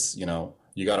stuck in this, you know,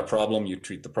 you got a problem, you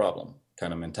treat the problem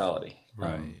kind of mentality.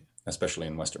 Right. especially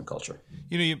in Western culture.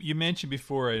 You mentioned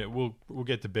before, we'll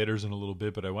get to bitters in a little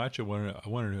bit, but I wanted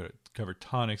to cover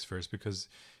tonics first, because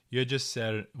you had just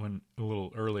said a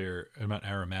little earlier about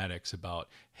aromatics, about,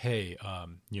 hey,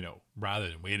 rather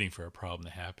than waiting for a problem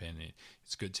to happen,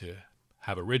 it's good to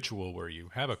have a ritual where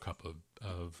you have a cup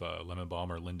of lemon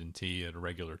balm or linden tea at a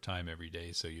regular time every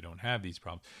day, so you don't have these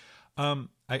problems.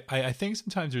 I think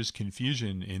sometimes there's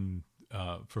confusion in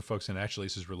for folks, and actually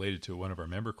this is related to one of our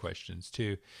member questions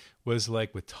too, was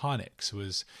like with tonics,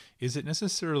 is it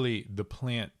necessarily the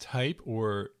plant type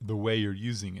or the way you're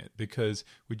using it? Because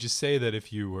would you say that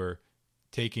if you were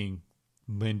taking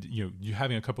you're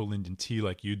having a cup of linden tea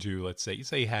like you do, let's say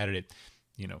you had it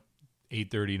at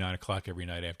 8:30, 9 o'clock every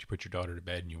night after you put your daughter to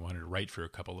bed and you wanted to write for a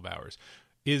couple of hours,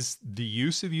 is the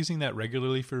use of using that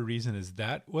regularly for a reason, is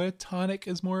that what a tonic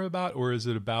is more about? Or is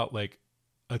it about like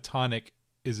a tonic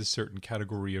is a certain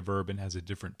category of herb and has a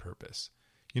different purpose?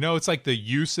 It's like the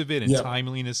use of it and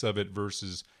timeliness of it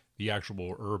versus the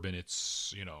actual herb in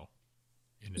its, in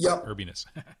its herbiness.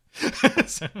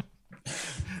 So.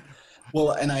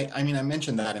 Well, and I mean, I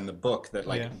mentioned that in the book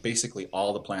that basically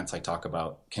all the plants I talk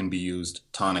about can be used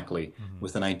tonically,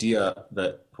 with an idea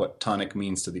that what tonic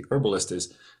means to the herbalist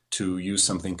is to use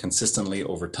something consistently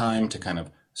over time to kind of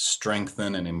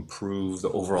strengthen and improve the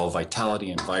overall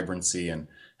vitality and vibrancy and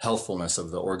healthfulness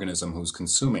of the organism who's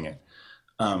consuming it.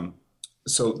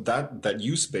 So that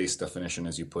use-based definition,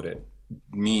 as you put it,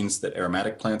 means that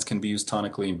aromatic plants can be used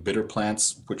tonically. Bitter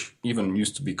plants, which even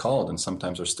used to be called and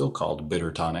sometimes are still called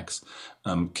bitter tonics,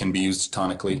 can be used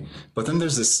tonically. But then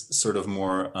there's this sort of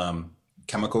more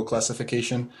chemical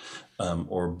classification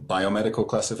or biomedical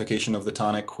classification of the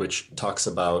tonic, which talks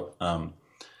about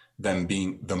them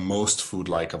being the most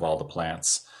food-like of all the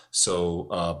plants. So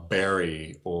a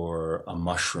berry or a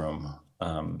mushroom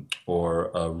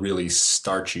or a really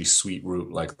starchy sweet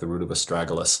root like the root of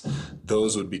astragalus,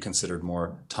 those would be considered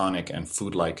more tonic and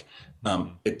food-like.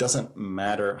 It doesn't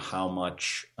matter how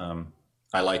much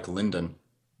I like linden.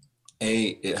 A,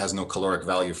 it has no caloric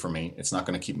value for me. It's not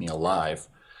going to keep me alive.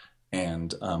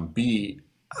 And B,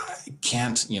 I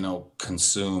can't,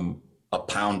 consume a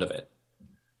pound of it.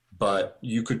 But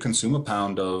you could consume a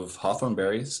pound of hawthorn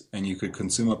berries and you could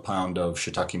consume a pound of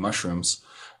shiitake mushrooms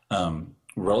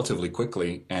relatively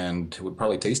quickly, and it would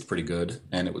probably taste pretty good,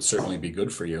 and it would certainly be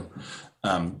good for you.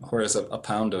 Whereas a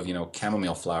pound of,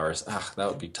 chamomile flowers, that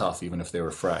would be tough even if they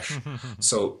were fresh.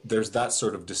 So there's that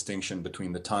sort of distinction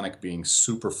between the tonic being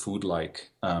super food-like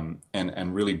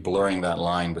and really blurring that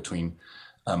line between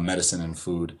medicine and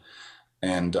food,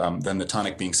 and then the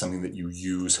tonic being something that you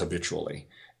use habitually.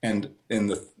 And in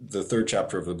the third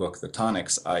chapter of the book, the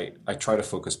tonics, I try to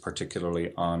focus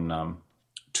particularly on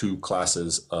two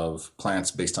classes of plants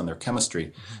based on their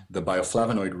chemistry. The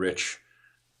bioflavonoid-rich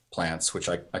plants, which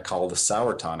I call the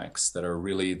sour tonics, that are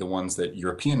really the ones that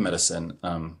European medicine,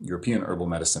 European herbal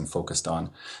medicine focused on,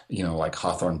 like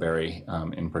hawthorn berry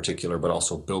in particular, but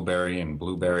also bilberry and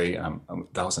blueberry.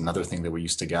 That was another thing that we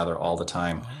used to gather all the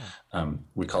time.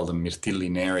 We call them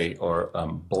mirtilli neri, or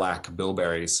black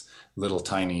bilberries, little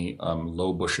tiny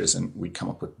low bushes, and we'd come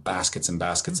up with baskets and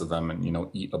baskets of them and,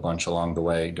 eat a bunch along the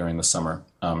way during the summer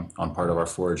on part of our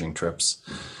foraging trips.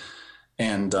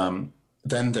 And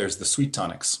then there's the sweet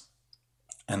tonics,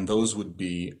 and those would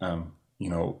be,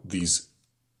 these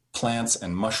plants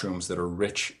and mushrooms that are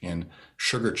rich in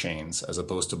sugar chains as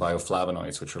opposed to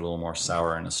bioflavonoids, which are a little more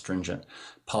sour and astringent,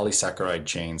 polysaccharide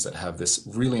chains that have this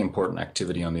really important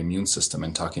activity on the immune system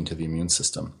and talking to the immune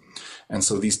system. And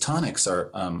so these tonics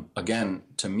are, again,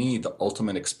 to me, the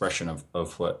ultimate expression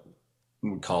of what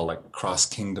we call like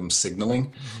cross-kingdom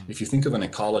signaling. If you think of an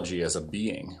ecology as a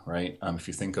being, right? If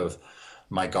you think of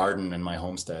my garden and my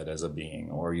homestead as a being,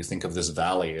 or you think of this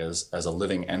valley as a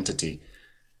living entity,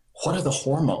 what are the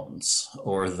hormones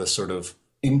or the sort of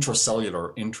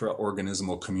intracellular,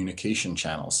 intra-organismal communication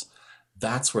channels?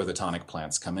 That's where the tonic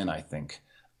plants come in, I think.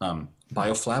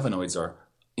 Bioflavonoids are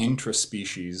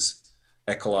intraspecies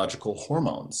ecological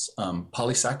hormones.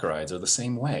 Polysaccharides are the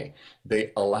same way.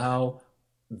 They allow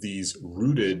these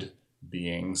rooted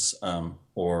beings,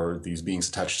 or these beings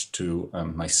attached to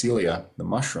mycelia, the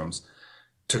mushrooms,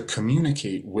 to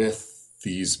communicate with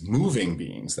these moving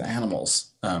beings, the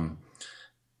animals,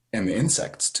 and the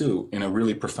insects too, in a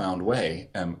really profound way,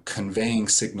 conveying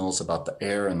signals about the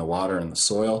air and the water and the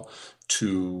soil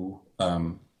to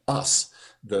us.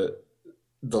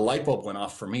 The light bulb went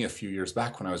off for me a few years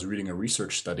back when I was reading a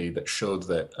research study that showed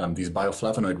that these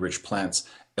bioflavonoid-rich plants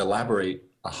elaborate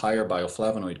a higher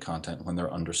bioflavonoid content when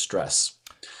they're under stress,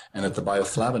 and that the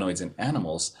bioflavonoids in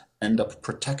animals end up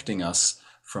protecting us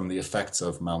from the effects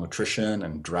of malnutrition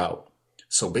and drought.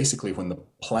 So basically, when the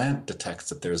plant detects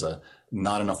that there's a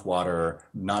not enough water,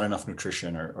 not enough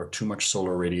nutrition, or too much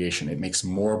solar radiation, it makes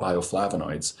more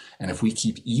bioflavonoids. And if we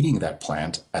keep eating that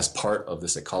plant as part of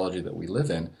this ecology that we live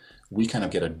in, we kind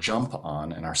of get a jump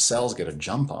on, and our cells get a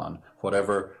jump on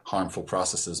whatever harmful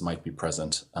processes might be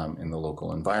present in the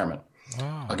local environment.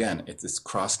 Wow. Again, it's this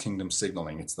cross-kingdom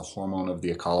signaling. It's the hormone of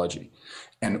the ecology.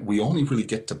 And we only really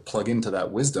get to plug into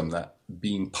that wisdom, that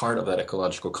being part of that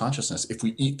ecological consciousness, if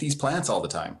we eat these plants all the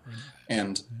time.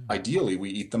 And ideally, we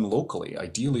eat them locally.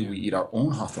 Ideally, we eat our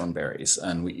own hawthorn berries,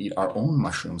 and we eat our own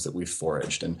mushrooms that we've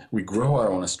foraged, and we grow our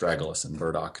own astragalus and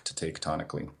burdock to take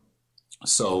tonically.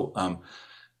 So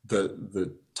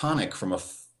the tonic, from a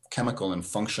chemical and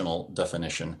functional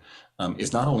definition,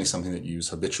 is not only something that you use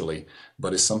habitually,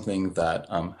 but is something that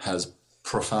has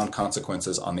profound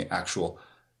consequences on the actual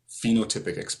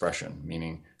phenotypic expression,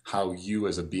 meaning how you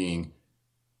as a being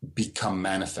become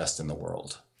manifest in the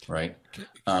world, right?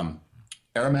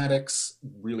 Aromatics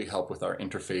really help with our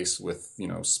interface with,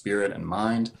 spirit and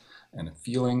mind and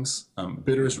feelings.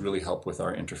 Bitters really help with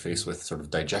our interface with sort of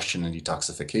digestion and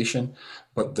detoxification.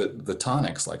 But the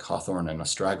tonics like hawthorn and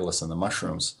astragalus and the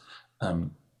mushrooms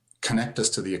connect us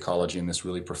to the ecology in this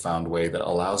really profound way that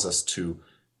allows us to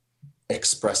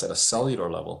express at a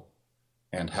cellular level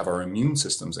and have our immune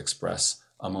systems express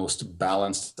a most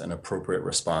balanced and appropriate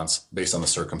response based on the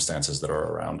circumstances that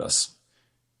are around us.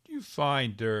 Do you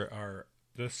find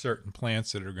there's certain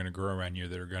plants that are going to grow around you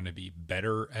that are going to be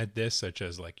better at this, such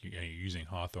as like you're using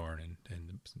hawthorn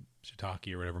and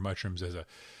shiitake or whatever mushrooms as a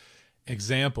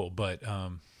example, but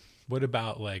what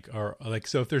about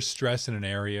so if there's stress in an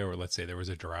area, or let's say there was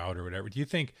a drought or whatever, do you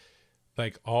think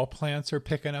like all plants are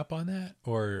picking up on that,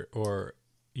 or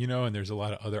and there's a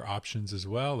lot of other options as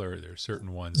well, or there's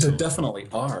certain ones? There definitely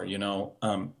are,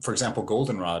 for example,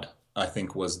 goldenrod, I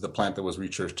think, was the plant that was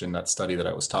researched in that study that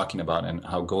I was talking about, and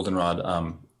how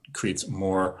goldenrod creates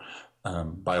more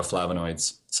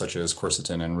bioflavonoids such as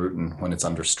quercetin and rutin when it's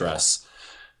under stress.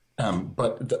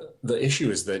 But the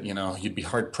issue is that, you'd be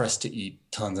hard pressed to eat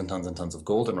tons and tons and tons of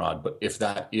goldenrod. But if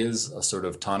that is a sort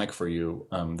of tonic for you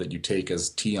that you take as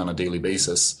tea on a daily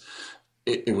basis,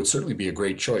 it would certainly be a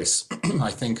great choice. I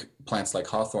think plants like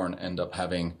hawthorn end up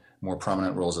having more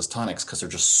prominent roles as tonics because they're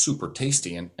just super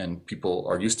tasty, and people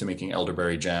are used to making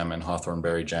elderberry jam and hawthorn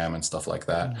berry jam and stuff like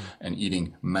that, and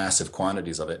eating massive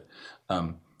quantities of it.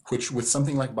 Which with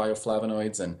something like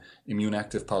bioflavonoids and immune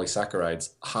active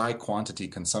polysaccharides, high quantity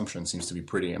consumption seems to be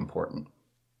pretty important.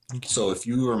 Okay. So if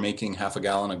you are making half a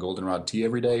gallon of goldenrod tea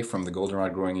every day from the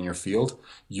goldenrod growing in your field,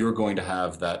 you're going to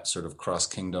have that sort of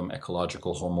cross-kingdom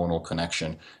ecological hormonal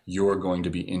connection. You're going to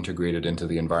be integrated into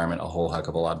the environment a whole heck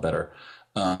of a lot better.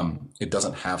 It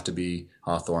doesn't have to be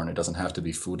hawthorn. It doesn't have to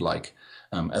be food-like.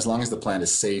 As long as the plant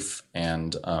is safe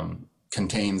and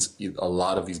contains a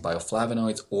lot of these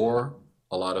bioflavonoids or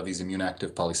a lot of these immune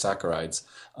active polysaccharides,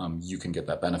 you can get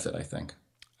that benefit, I think.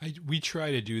 We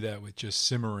try to do that with just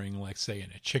simmering, like say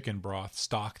in a chicken broth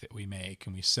stock that we make,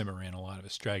 and we simmer in a lot of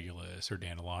astragalus or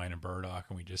dandelion and burdock,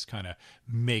 and we just kind of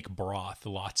make broth,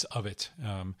 lots of it,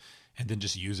 and then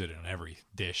just use it in every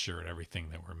dish or everything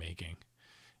that we're making.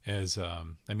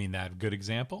 That good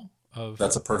example of...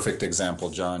 That's a perfect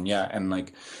example, John. Yeah,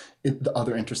 and the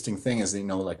other interesting thing is,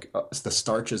 the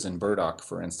starches in burdock,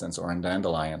 for instance, or in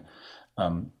dandelion,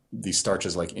 these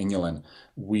starches like inulin,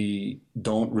 we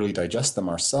don't really digest them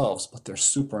ourselves, but they're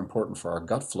super important for our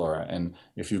gut flora. And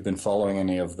if you've been following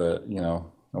any of the,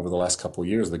 over the last couple of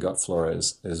years, the gut flora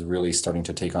is really starting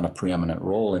to take on a preeminent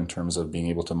role in terms of being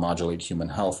able to modulate human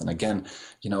health. And again,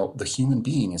 the human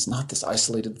being is not this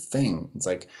isolated thing. It's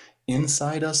like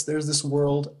inside us, there's this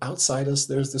world, outside us,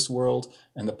 there's this world,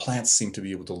 and the plants seem to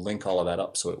be able to link all of that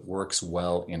up so it works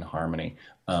well in harmony.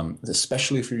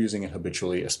 Especially if you're using it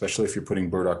habitually, especially if you're putting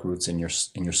burdock roots in your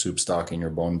soup stock, in your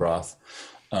bone broth.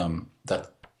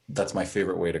 That's my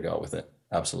favorite way to go with it.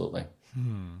 Absolutely.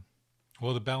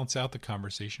 Well, to balance out the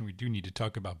conversation, we do need to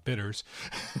talk about bitters.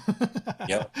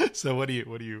 Yep. So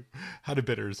how do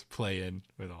bitters play in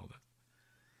with all that?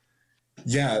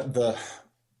 Yeah,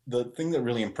 the thing that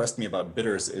really impressed me about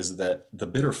bitters is that the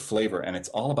bitter flavor, and it's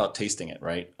all about tasting it,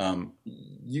 right?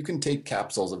 You can take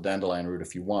capsules of dandelion root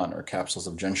if you want, or capsules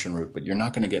of gentian root, but you're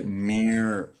not going to get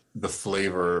near the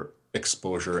flavor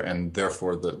exposure and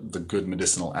therefore the good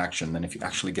medicinal action than if you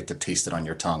actually get to taste it on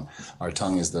your tongue. Our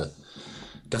tongue is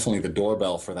definitely the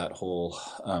doorbell for that whole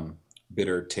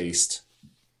bitter taste,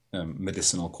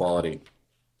 medicinal quality.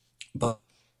 But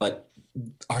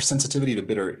our sensitivity to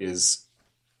bitter is,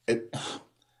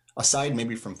 aside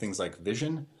maybe from things like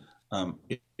vision,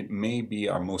 it may be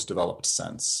our most developed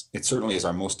sense. It certainly is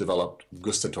our most developed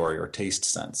gustatory or taste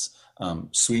sense.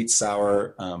 Sweet,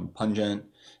 sour, pungent,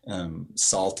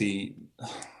 salty.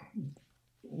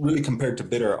 Really, compared to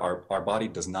bitter, our body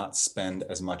does not spend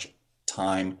as much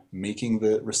time making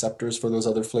the receptors for those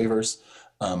other flavors,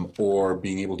 or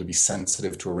being able to be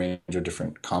sensitive to a range of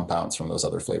different compounds from those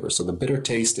other flavors. So the bitter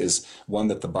taste is one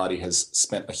that the body has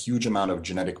spent a huge amount of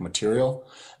genetic material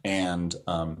and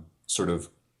sort of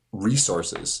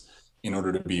resources in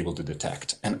order to be able to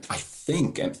detect. And I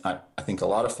think a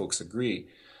lot of folks agree,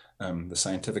 the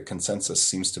scientific consensus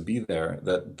seems to be there,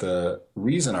 that the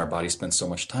reason our body spends so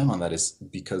much time on that is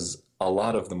because a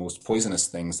lot of the most poisonous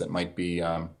things that might be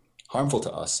harmful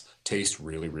to us taste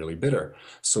really, really bitter.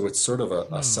 So it's sort of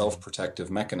a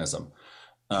self-protective mechanism.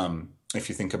 If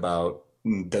you think about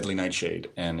deadly nightshade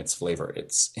and its flavor,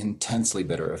 it's intensely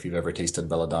bitter. If you've ever tasted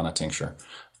belladonna tincture,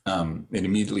 it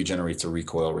immediately generates a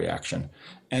recoil reaction.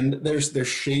 And there's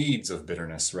shades of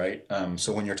bitterness, right?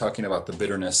 So when you're talking about the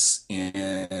bitterness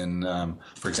in,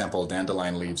 for example,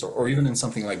 dandelion leaves, or even in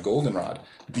something like goldenrod,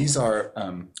 these are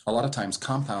a lot of times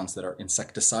compounds that are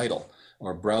insecticidal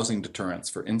or browsing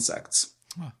deterrents for insects.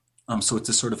 So it's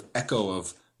a sort of echo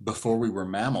of before we were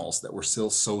mammals, that we're still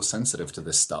so sensitive to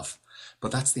this stuff.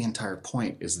 But that's the entire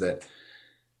point, is that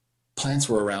plants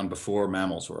were around before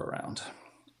mammals were around.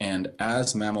 And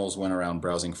as mammals went around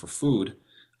browsing for food,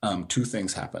 two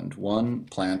things happened. One,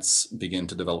 plants begin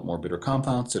to develop more bitter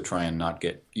compounds to try and not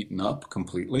get eaten up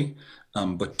completely.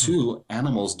 But two,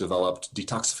 animals developed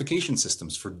detoxification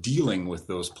systems for dealing with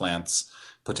those plants'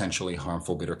 potentially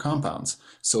harmful bitter compounds.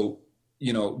 So,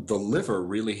 the liver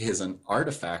really is an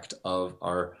artifact of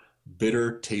our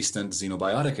bitter tastant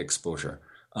xenobiotic exposure.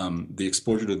 The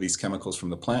exposure to these chemicals from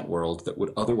the plant world that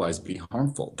would otherwise be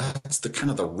harmful. That's the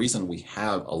kind of the reason we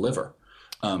have a liver.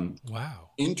 Wow.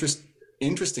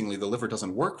 Interestingly, the liver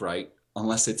doesn't work right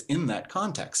unless it's in that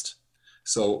context.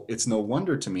 So it's no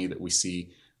wonder to me that we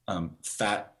see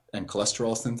fat and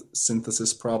cholesterol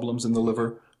synthesis problems in the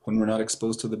liver when we're not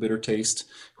exposed to the bitter taste,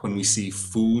 when we see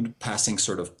food passing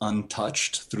sort of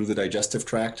untouched through the digestive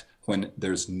tract when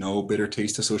there's no bitter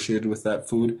taste associated with that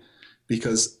food,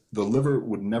 because the liver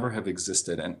would never have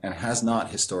existed and has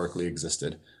not historically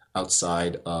existed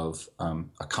outside of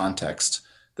a context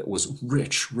that was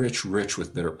rich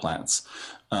with bitter plants.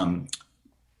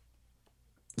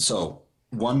 So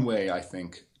one way, I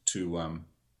think, to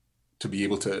be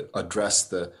able to address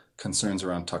the concerns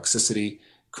around toxicity,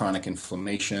 chronic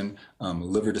inflammation,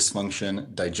 liver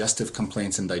dysfunction, digestive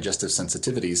complaints, and digestive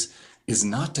sensitivities is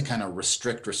not to kind of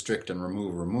restrict, and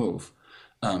remove.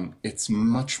 It's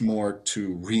much more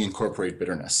to reincorporate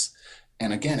bitterness.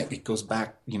 And again, it goes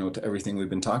back, to everything we've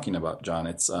been talking about, John.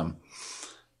 It's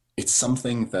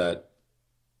something that,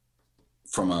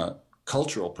 from a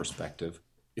cultural perspective,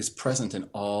 is present in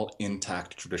all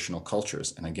intact traditional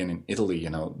cultures. And again, in Italy,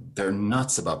 they're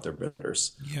nuts about their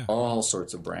bitters. Yeah. All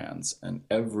sorts of brands, and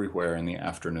everywhere in the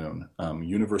afternoon,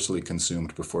 universally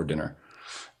consumed before dinner,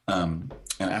 and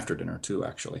after dinner too,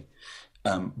 actually.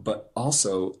 But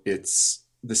also, it's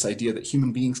this idea that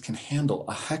human beings can handle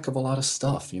a heck of a lot of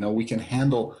stuff. We can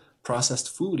handle processed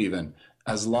food even,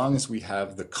 as long as we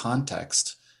have the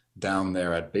context down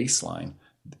there at baseline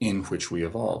in which we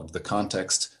evolved, the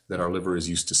context that our liver is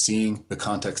used to seeing, the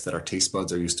context that our taste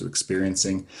buds are used to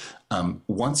experiencing.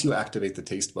 Once you activate the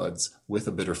taste buds with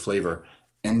a bitter flavor,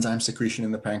 enzyme secretion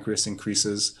in the pancreas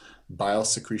increases, bile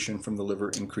secretion from the liver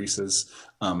increases.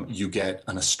 You get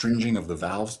an astringing of the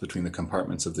valves between the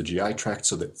compartments of the GI tract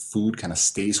so that food kind of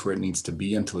stays where it needs to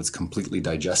be until it's completely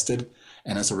digested.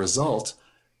 And as a result,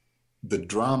 the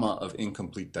drama of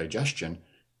incomplete digestion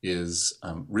is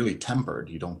really tempered.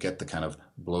 You don't get the kind of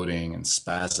bloating and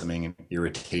spasming and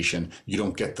irritation. You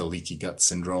don't get the leaky gut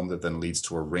syndrome that then leads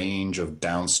to a range of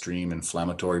downstream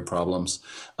inflammatory problems.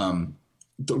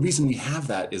 The reason we have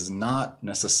that is not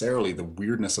necessarily the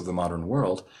weirdness of the modern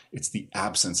world. It's the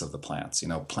absence of the plants,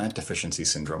 plant deficiency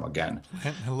syndrome again.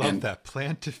 I love that,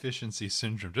 plant deficiency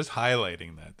syndrome, just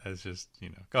highlighting that. That's just,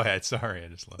 go ahead. Sorry. I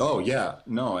just love Oh, yeah.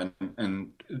 No.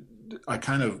 And I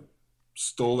kind of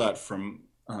stole that from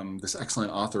this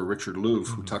excellent author, Richard Louv,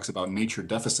 who talks about nature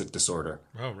deficit disorder.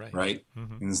 Oh, right. Right.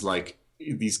 And it's like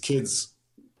these kids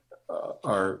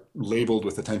are labeled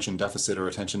with attention deficit or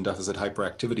attention deficit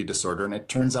hyperactivity disorder. And it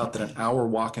turns out that an hour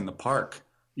walk in the park,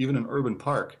 even an urban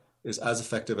park, is as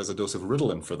effective as a dose of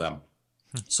Ritalin for them.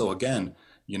 So again,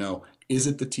 is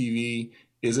it the TV?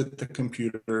 Is it the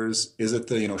computers? Is it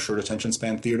the, short attention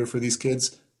span theater for these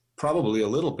kids? Probably a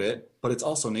little bit, but it's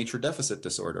also nature deficit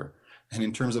disorder. And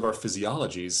in terms of our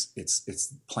physiologies,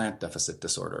 it's plant deficit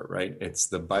disorder, right? It's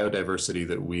the biodiversity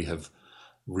that we have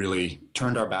really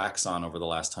turned our backs on over the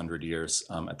last 100 years.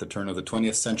 At the turn of the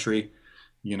 20th century,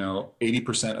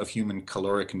 80% of human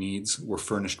caloric needs were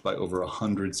furnished by over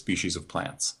 100 species of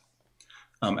plants.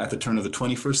 At the turn of the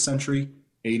 21st century,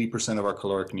 80% of our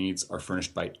caloric needs are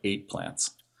furnished by 8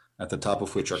 plants, at the top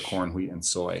of which are corn, wheat, and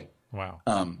soy. Wow.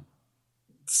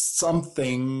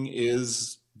 Something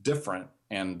is different,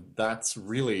 and that's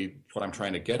really what I'm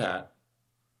trying to get at.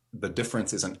 The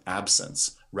difference is an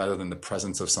absence rather than the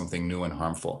presence of something new and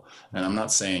harmful. And I'm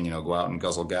not saying, go out and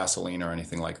guzzle gasoline or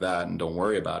anything like that and don't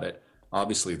worry about it.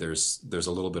 Obviously, there's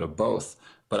a little bit of both,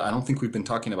 but I don't think we've been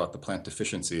talking about the plant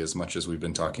deficiency as much as we've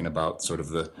been talking about sort of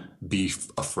the be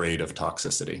afraid of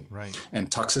toxicity. Right. And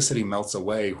toxicity melts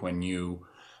away when you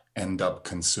end up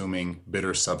consuming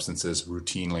bitter substances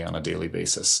routinely on a daily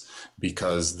basis,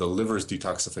 because the liver's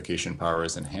detoxification power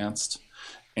is enhanced.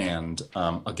 And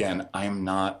again, I'm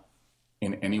not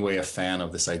in any way a fan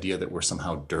of this idea that we're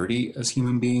somehow dirty as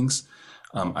human beings.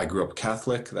 I grew up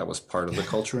Catholic. That was part of the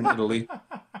culture in Italy.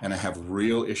 And I have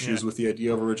real issues with the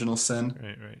idea of original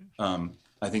sin. Right.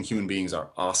 I think human beings are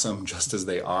awesome just as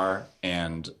they are,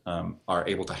 and are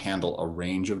able to handle a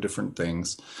range of different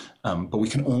things. But we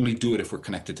can only do it if we're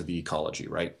connected to the ecology,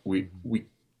 right?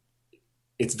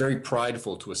 It's very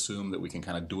prideful to assume that we can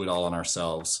kind of do it all on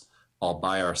ourselves, all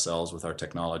by ourselves with our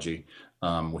technology,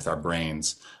 with our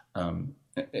brains.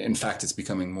 In fact, it's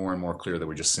becoming more and more clear that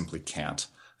we just simply can't.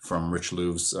 From Rich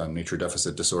Louve's nature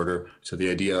deficit disorder to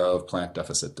the idea of plant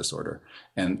deficit disorder.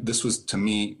 And this was, to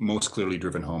me, most clearly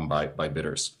driven home by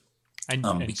bitters. And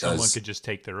someone could just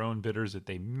take their own bitters that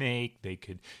they make. They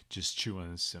could just chew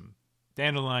on some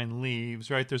dandelion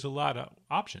leaves, right? There's a lot of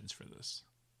options for this.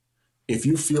 If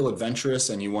you feel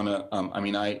adventurous and you want to,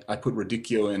 I put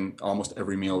radicchio in almost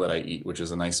every meal that I eat, which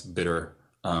is a nice bitter,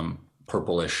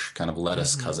 purplish kind of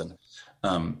lettuce cousin.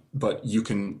 But you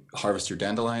can harvest your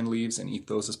dandelion leaves and eat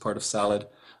those as part of salad.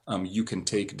 You can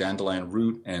take dandelion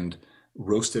root and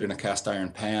roast it in a cast iron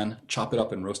pan, chop it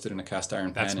up and roast it in a cast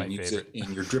iron pan, and use it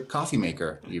in your drip coffee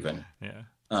maker even.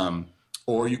 Yeah.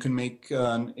 Or you can make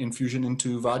an infusion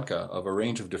into vodka of a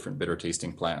range of different bitter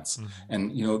tasting plants.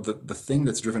 And the thing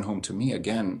that's driven home to me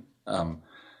again,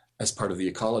 as part of the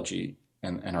ecology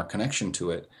and our connection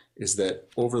to it, is that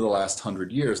over the last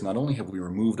 100 years, not only have we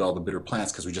removed all the bitter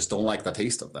plants because we just don't like the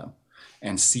taste of them,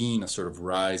 and seen a sort of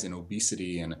rise in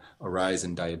obesity and a rise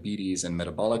in diabetes and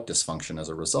metabolic dysfunction as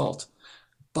a result,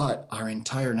 but our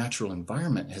entire natural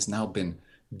environment has now been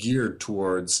geared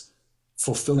towards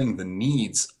fulfilling the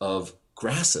needs of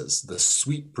grasses, the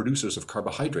sweet producers of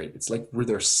carbohydrate. It's like we're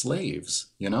their slaves,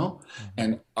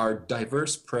 And our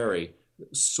diverse prairie,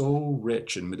 so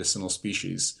rich in medicinal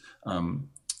species,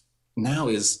 now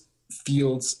is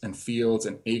fields and fields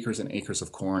and acres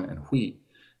of corn and wheat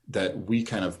that we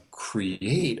kind of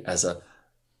create as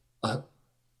an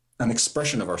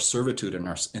expression of our servitude and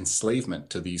our enslavement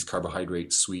to these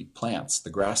carbohydrate sweet plants, the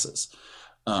grasses.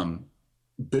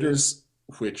 Bitters,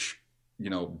 which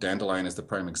dandelion is the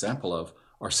prime example of,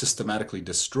 are systematically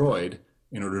destroyed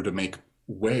in order to make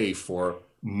way for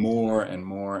more and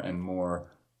more and more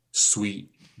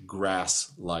sweet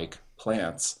grass-like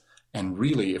plants. And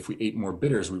really, if we ate more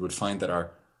bitters, we would find that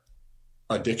our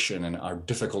addiction and our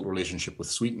difficult relationship with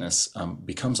sweetness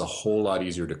becomes a whole lot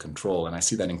easier to control. And I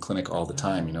see that in clinic all the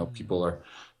time. People are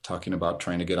talking about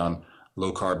trying to get on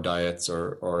low-carb diets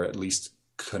or at least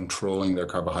controlling their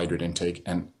carbohydrate intake,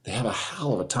 and they have a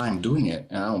hell of a time doing it.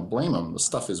 And I don't blame them. The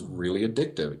stuff is really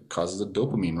addictive. It causes a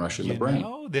dopamine rush in the brain.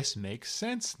 This makes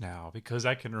sense now, because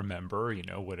I can remember,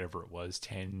 whatever it was,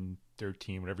 10,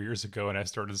 13, whatever years ago, and I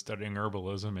started studying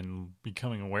herbalism and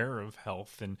becoming aware of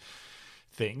health and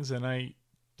things. And I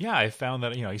found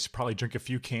that, I used to probably drink a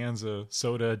few cans of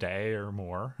soda a day or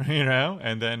more,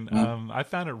 and then I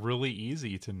found it really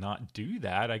easy to not do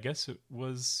that. I guess it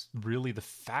was really the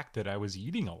fact that I was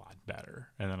eating a lot better.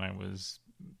 And then I was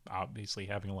obviously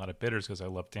having a lot of bitters because I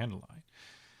love dandelion.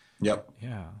 Yep.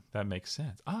 Yeah, that makes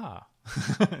sense.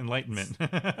 Enlightenment.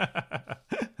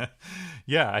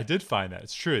 Yeah, I did find that.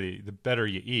 It's true. The better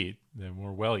you eat, the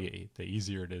more well you eat, the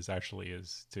easier it is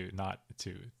to not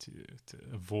to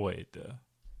avoid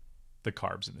the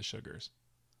carbs and the sugars.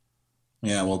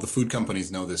 Yeah, well, the food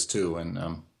companies know this too,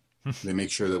 and they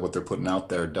make sure that what they're putting out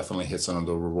there definitely hits on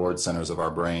the reward centers of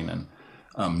our brain, and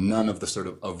none of the sort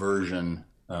of aversion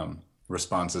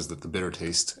responses that the bitter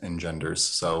taste engenders.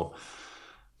 So,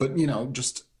 but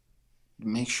just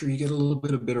make sure you get a little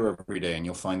bit of bitter every day, and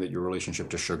you'll find that your relationship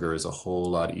to sugar is a whole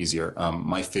lot easier.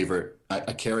 My favorite,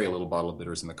 I carry a little bottle of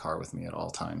bitters in the car with me at all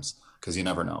times because you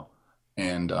never know.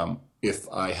 And if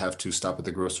I have to stop at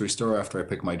the grocery store after I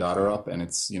pick my daughter up and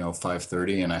it's,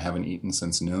 5:30 and I haven't eaten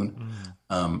since noon,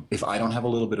 Mm. if I don't have a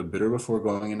little bit of bitter before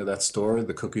going into that store,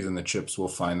 the cookies and the chips will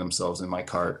find themselves in my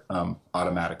cart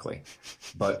automatically.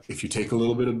 But if you take a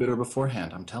little bit of bitter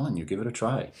beforehand, I'm telling you, give it a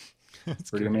try. It's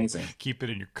That's pretty great. amazing. Keep it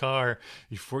in your car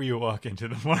before you walk into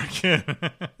the market.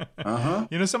 Uh-huh.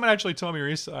 Someone actually told me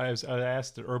recently. I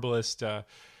asked the herbalist,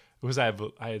 because I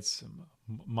had some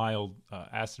mild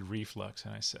acid reflux,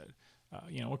 and I said,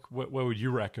 what would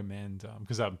you recommend?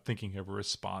 Because I'm thinking of a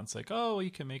response like, oh,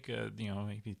 you can make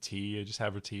maybe tea, or just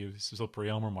have a tea of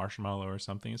Zilprium or marshmallow or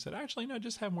something. I said, actually, no,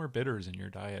 just have more bitters in your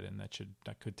diet, and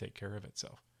that could take care of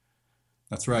itself.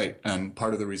 That's right. And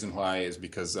part of the reason why is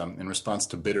because in response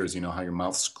to bitters, you know how your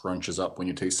mouth scrunches up when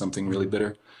you taste something really Mm.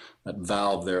 bitter? That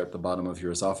valve there at the bottom of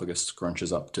your esophagus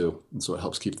scrunches up too. And so it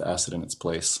helps keep the acid in its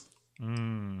place.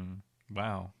 Mm.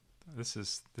 Wow, this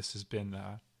has been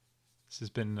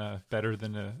better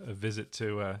than a visit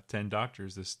to 10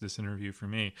 doctors, this interview for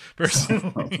me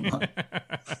personally.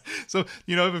 So,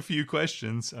 I have a few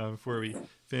questions before we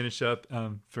finish up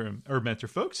from Herb Mentor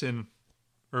folks in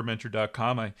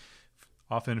herbmentor.com. I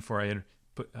often, before I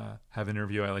have an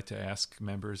interview, I like to ask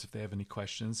members if they have any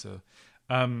questions.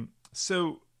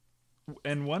 So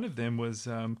and one of them was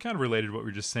kind of related to what we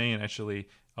were just saying. Actually,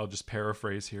 I'll just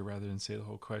paraphrase here rather than say the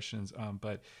whole questions.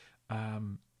 But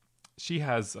um, she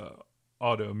has a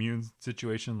autoimmune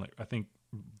situation, like I think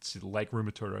like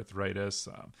rheumatoid arthritis.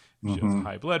 She has Hmm.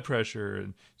 high blood pressure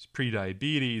and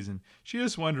pre-diabetes, and she's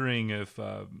just wondering if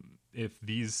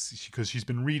these, because she's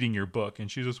been reading your book, and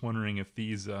she's just wondering if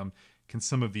these can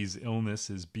some of these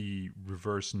illnesses be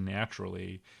reversed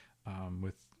naturally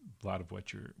with a lot of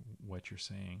what you're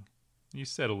saying. You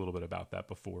said a little bit about that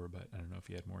before, but I don't know if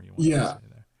you had more you wanted to Yeah. say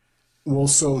there. Well,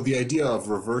 so the idea of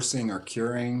reversing or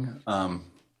curing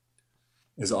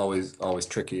is always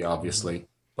tricky, Mm-hmm. obviously.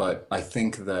 But I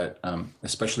think that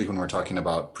especially when we're talking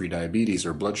about prediabetes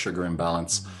or blood sugar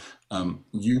imbalance, Mm-hmm.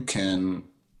 you can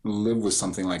live with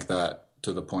something like that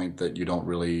to the point that you don't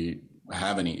really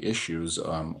have any issues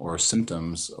or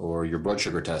symptoms, or your blood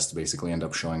sugar tests basically end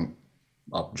up showing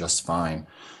up just fine.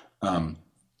 Um,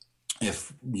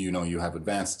 if you have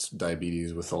advanced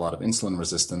diabetes with a lot of insulin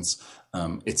resistance,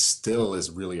 it still is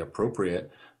really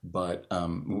appropriate, but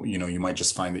you might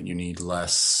just find that you need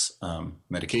less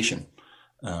medication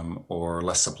or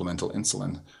less supplemental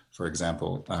insulin, for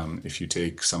example, if you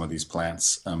take some of these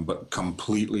plants. But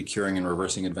completely curing and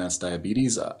reversing advanced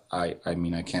diabetes, I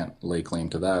mean, I can't lay claim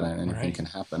to that, and anything Right. can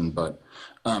happen. But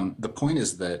the point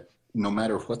is that no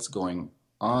matter what's going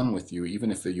on with you, even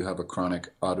if you have a chronic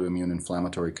autoimmune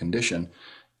inflammatory condition,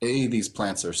 these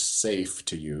plants are safe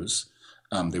to use.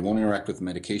 They won't interact with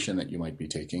medication that you might be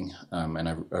taking. And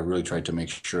I really tried to make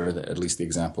sure that at least the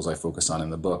examples I focus on in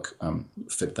the book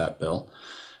fit that bill.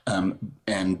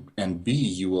 And B,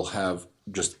 you will have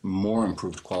just more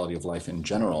improved quality of life in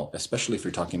general, especially if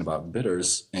you're talking about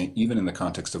bitters, and even in the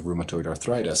context of rheumatoid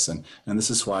arthritis. And this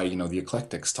is why, the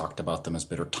eclectics talked about them as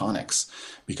bitter tonics,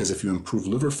 because if you improve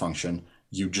liver function,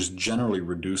 you just generally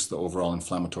reduce the overall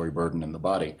inflammatory burden in the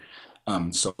body.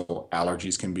 So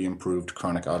allergies can be improved,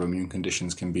 chronic autoimmune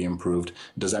conditions can be improved.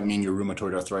 Does that mean your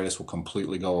rheumatoid arthritis will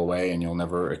completely go away and you'll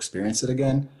never experience it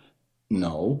again?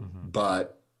 No, Mm-hmm.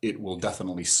 but it will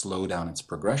definitely slow down its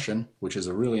progression, which is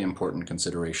a really important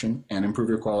consideration, and improve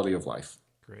your quality of life.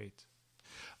 Great.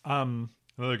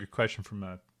 Another good question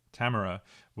from Tamara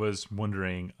was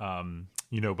wondering,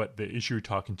 but the issue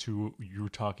you were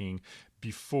talking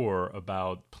before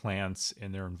about plants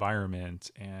and their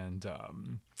environment, and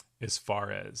as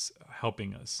far as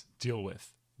helping us deal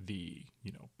with the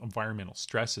environmental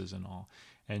stresses and all.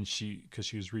 And because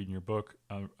she was reading your book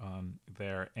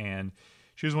there, and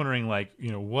she was wondering, like,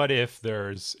 what if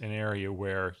there's an area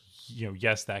where,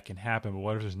 yes, that can happen, but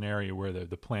what if there's an area where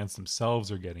the plants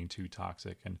themselves are getting too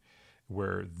toxic, and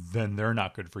where then they're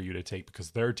not good for you to take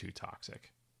because they're too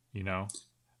toxic, you know?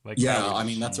 Like, how Yeah, would I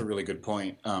mean, that's a she? really good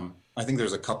point. I think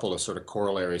there's a couple of sort of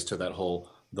corollaries to that whole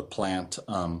the plant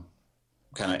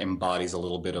kind of embodies a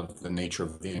little bit of the nature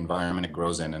of the environment it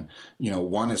grows in. And,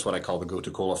 one is what I call the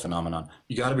gotu kola phenomenon.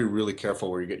 You got to be really careful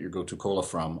where you get your gotu kola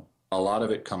from. A lot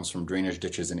of it comes from drainage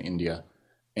ditches in India.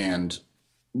 And,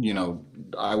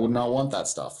 I would not want that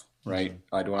stuff, Mm-hmm. right?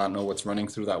 I do not know what's running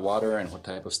through that water and what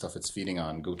type of stuff it's feeding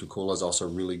on. Gotu kola is also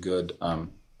really good a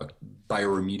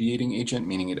bioremediating agent,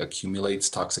 meaning it accumulates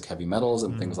toxic heavy metals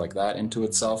and things like that into Mm-hmm.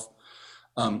 itself.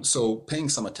 So paying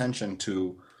some attention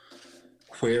to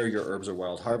where your herbs are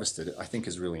wild harvested, I think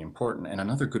is really important. And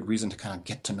another good reason to kind of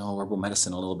get to know herbal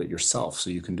medicine a little bit yourself so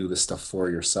you can do this stuff for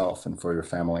yourself and for your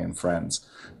family and friends.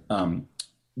 Um,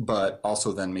 but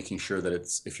also then making sure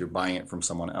that if you're buying it from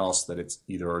someone else, that it's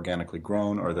either organically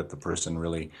grown or that the person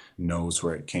really knows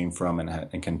where it came from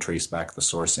and can trace back the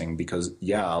sourcing. Because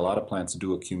yeah, a lot of plants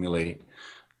do accumulate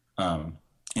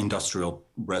industrial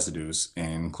residues,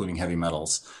 including heavy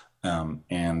metals,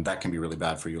 and that can be really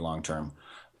bad for you long term.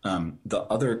 The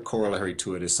other corollary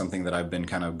to it is something that I've been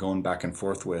kind of going back and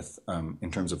forth with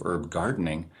in terms of herb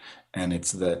gardening, and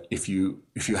it's that if you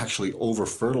actually over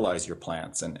fertilize your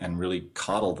plants and really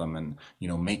coddle them and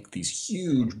make these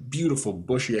huge, beautiful,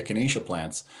 bushy echinacea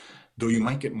plants, though you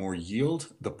might get more yield,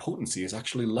 the potency is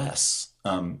actually less.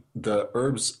 The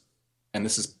herbs, and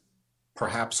this is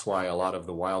perhaps why a lot of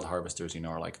the wild harvesters,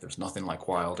 are like, there's nothing like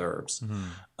wild herbs.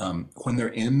 When they're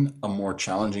in a more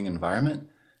challenging environment,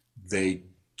 they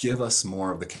give us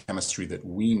more of the chemistry that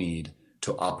we need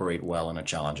to operate well in a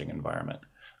challenging environment.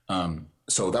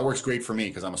 So that works great for me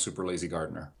because I'm a super lazy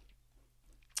gardener.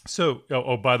 So,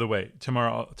 by the way,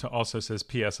 Tamara also says,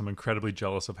 P.S. I'm incredibly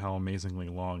jealous of how amazingly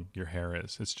long your hair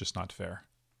is. It's just not fair.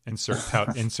 Insert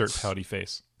pouty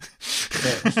face.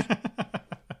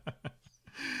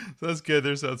 So that's good.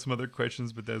 There's some other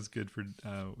questions, but that's good for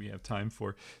we have time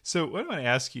for. So what I want to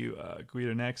ask you,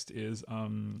 Guido, next is,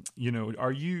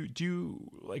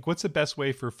 what's the best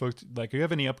way for folks? Like, do you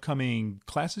have any upcoming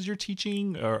classes you're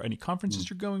teaching or any conferences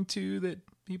you're going to that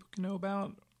people can know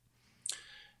about?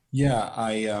 Yeah,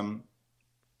 I'm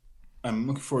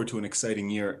looking forward to an exciting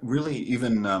year. Really,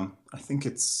 even I think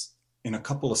it's in a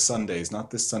couple of Sundays, not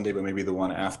this Sunday, but maybe the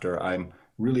one after. I'm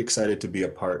really excited to be a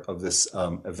part of this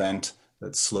event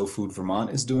that Slow Food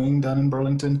Vermont is doing down in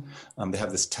Burlington. They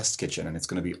have this test kitchen, and it's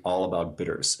going to be all about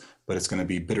bitters, but it's going to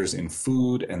be bitters in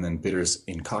food, and then bitters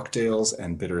in cocktails,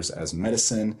 and bitters as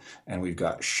medicine. And we've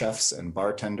got chefs and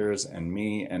bartenders and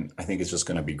me, and I think it's just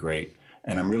going to be great.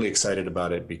 And I'm really excited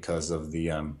about it because of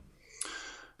the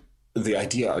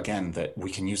idea, again, that we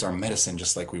can use our medicine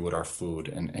just like we would our food,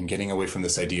 and getting away from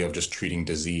this idea of just treating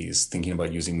disease, thinking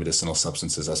about using medicinal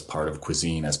substances as part of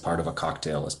cuisine, as part of a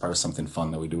cocktail, as part of something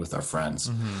fun that we do with our friends.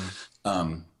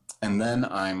 And then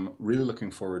I'm really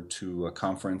looking forward to a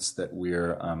conference that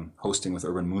we're hosting with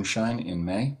Urban Moonshine in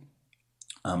May.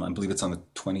 I believe it's on the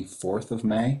 24th of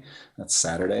May. That's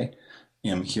Saturday.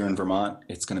 Here in Vermont.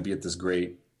 It's going to be at this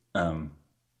great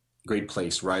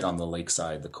place right on the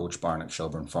lakeside, the Coach Barn at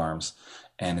Shelburne Farms.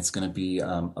 And it's going to be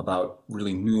about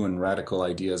really new and radical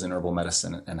ideas in herbal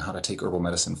medicine and how to take herbal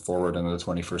medicine forward into the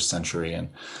 21st century. And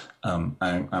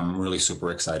I'm really super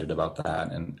excited about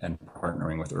that and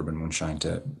partnering with Urban Moonshine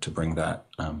to bring that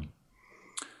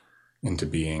into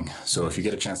being. So if you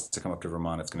get a chance to come up to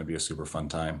Vermont, it's going to be a super fun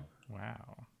time.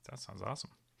 Wow, that sounds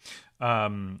awesome.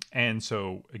 And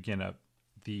so again,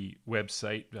 the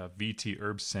website,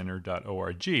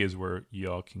 vtherbcenter.org, is where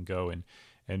you all can go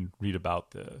and read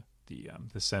about the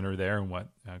center there and what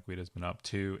Guido's been up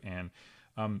to. And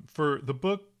for the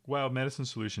book Wild Medicine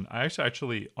Solution, I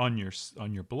actually on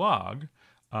your blog,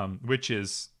 which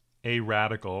is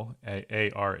aradicle,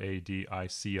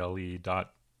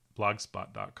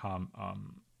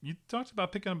 aradicle.blogspot.com, you talked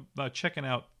about checking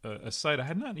out a site I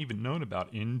had not even known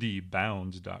about,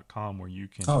 indiebound.com, where you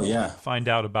can find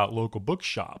out about local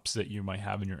bookshops that you might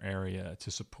have in your area to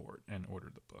support and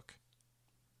order the book.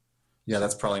 Yeah,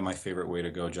 that's probably my favorite way to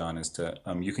go, John, is to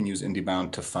you can use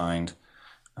IndieBound to find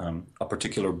a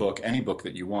particular book, any book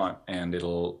that you want, and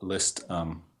it'll list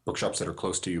bookshops that are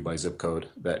close to you by zip code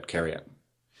that carry it.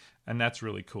 And that's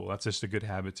really cool. That's just a good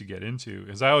habit to get into.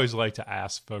 Because I always like to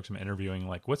ask folks I'm interviewing,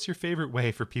 like, what's your favorite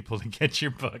way for people to get your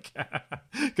book?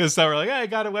 Because some are like, hey, I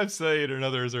got a website, and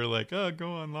others are like, oh,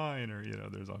 go online, or,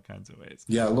 there's all kinds of ways.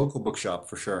 Yeah, local bookshop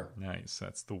for sure. Nice.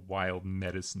 That's the Wild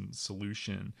Medicine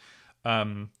Solution.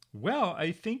 Well,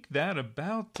 I think that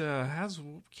about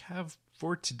have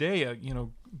for today.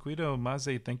 Guido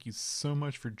Mazzei, thank you so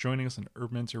much for joining us on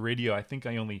Herb Mentor Radio. I think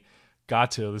I only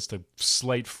got to just a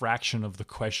slight fraction of the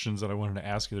questions that I wanted to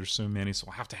ask you. There's so many, so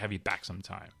I'll have to have you back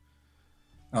sometime.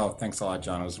 Oh, thanks a lot,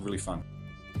 John. It was really fun.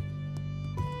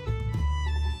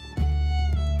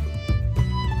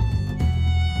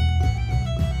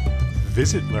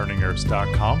 Visit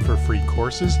learningherbs.com for free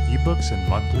courses, ebooks, and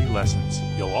monthly lessons.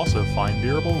 You'll also find the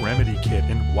Herbal Remedy Kit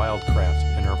and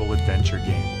Wildcraft, an herbal adventure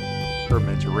game. Herb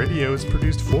Mentor Radio is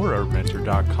produced for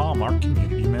herbmentor.com, our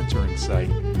community mentoring site.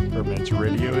 Herb Mentor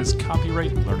Radio is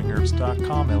copyright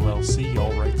learningherbs.com, LLC,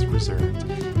 all rights reserved.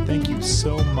 Thank you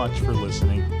so much for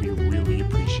listening. We really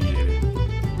appreciate it.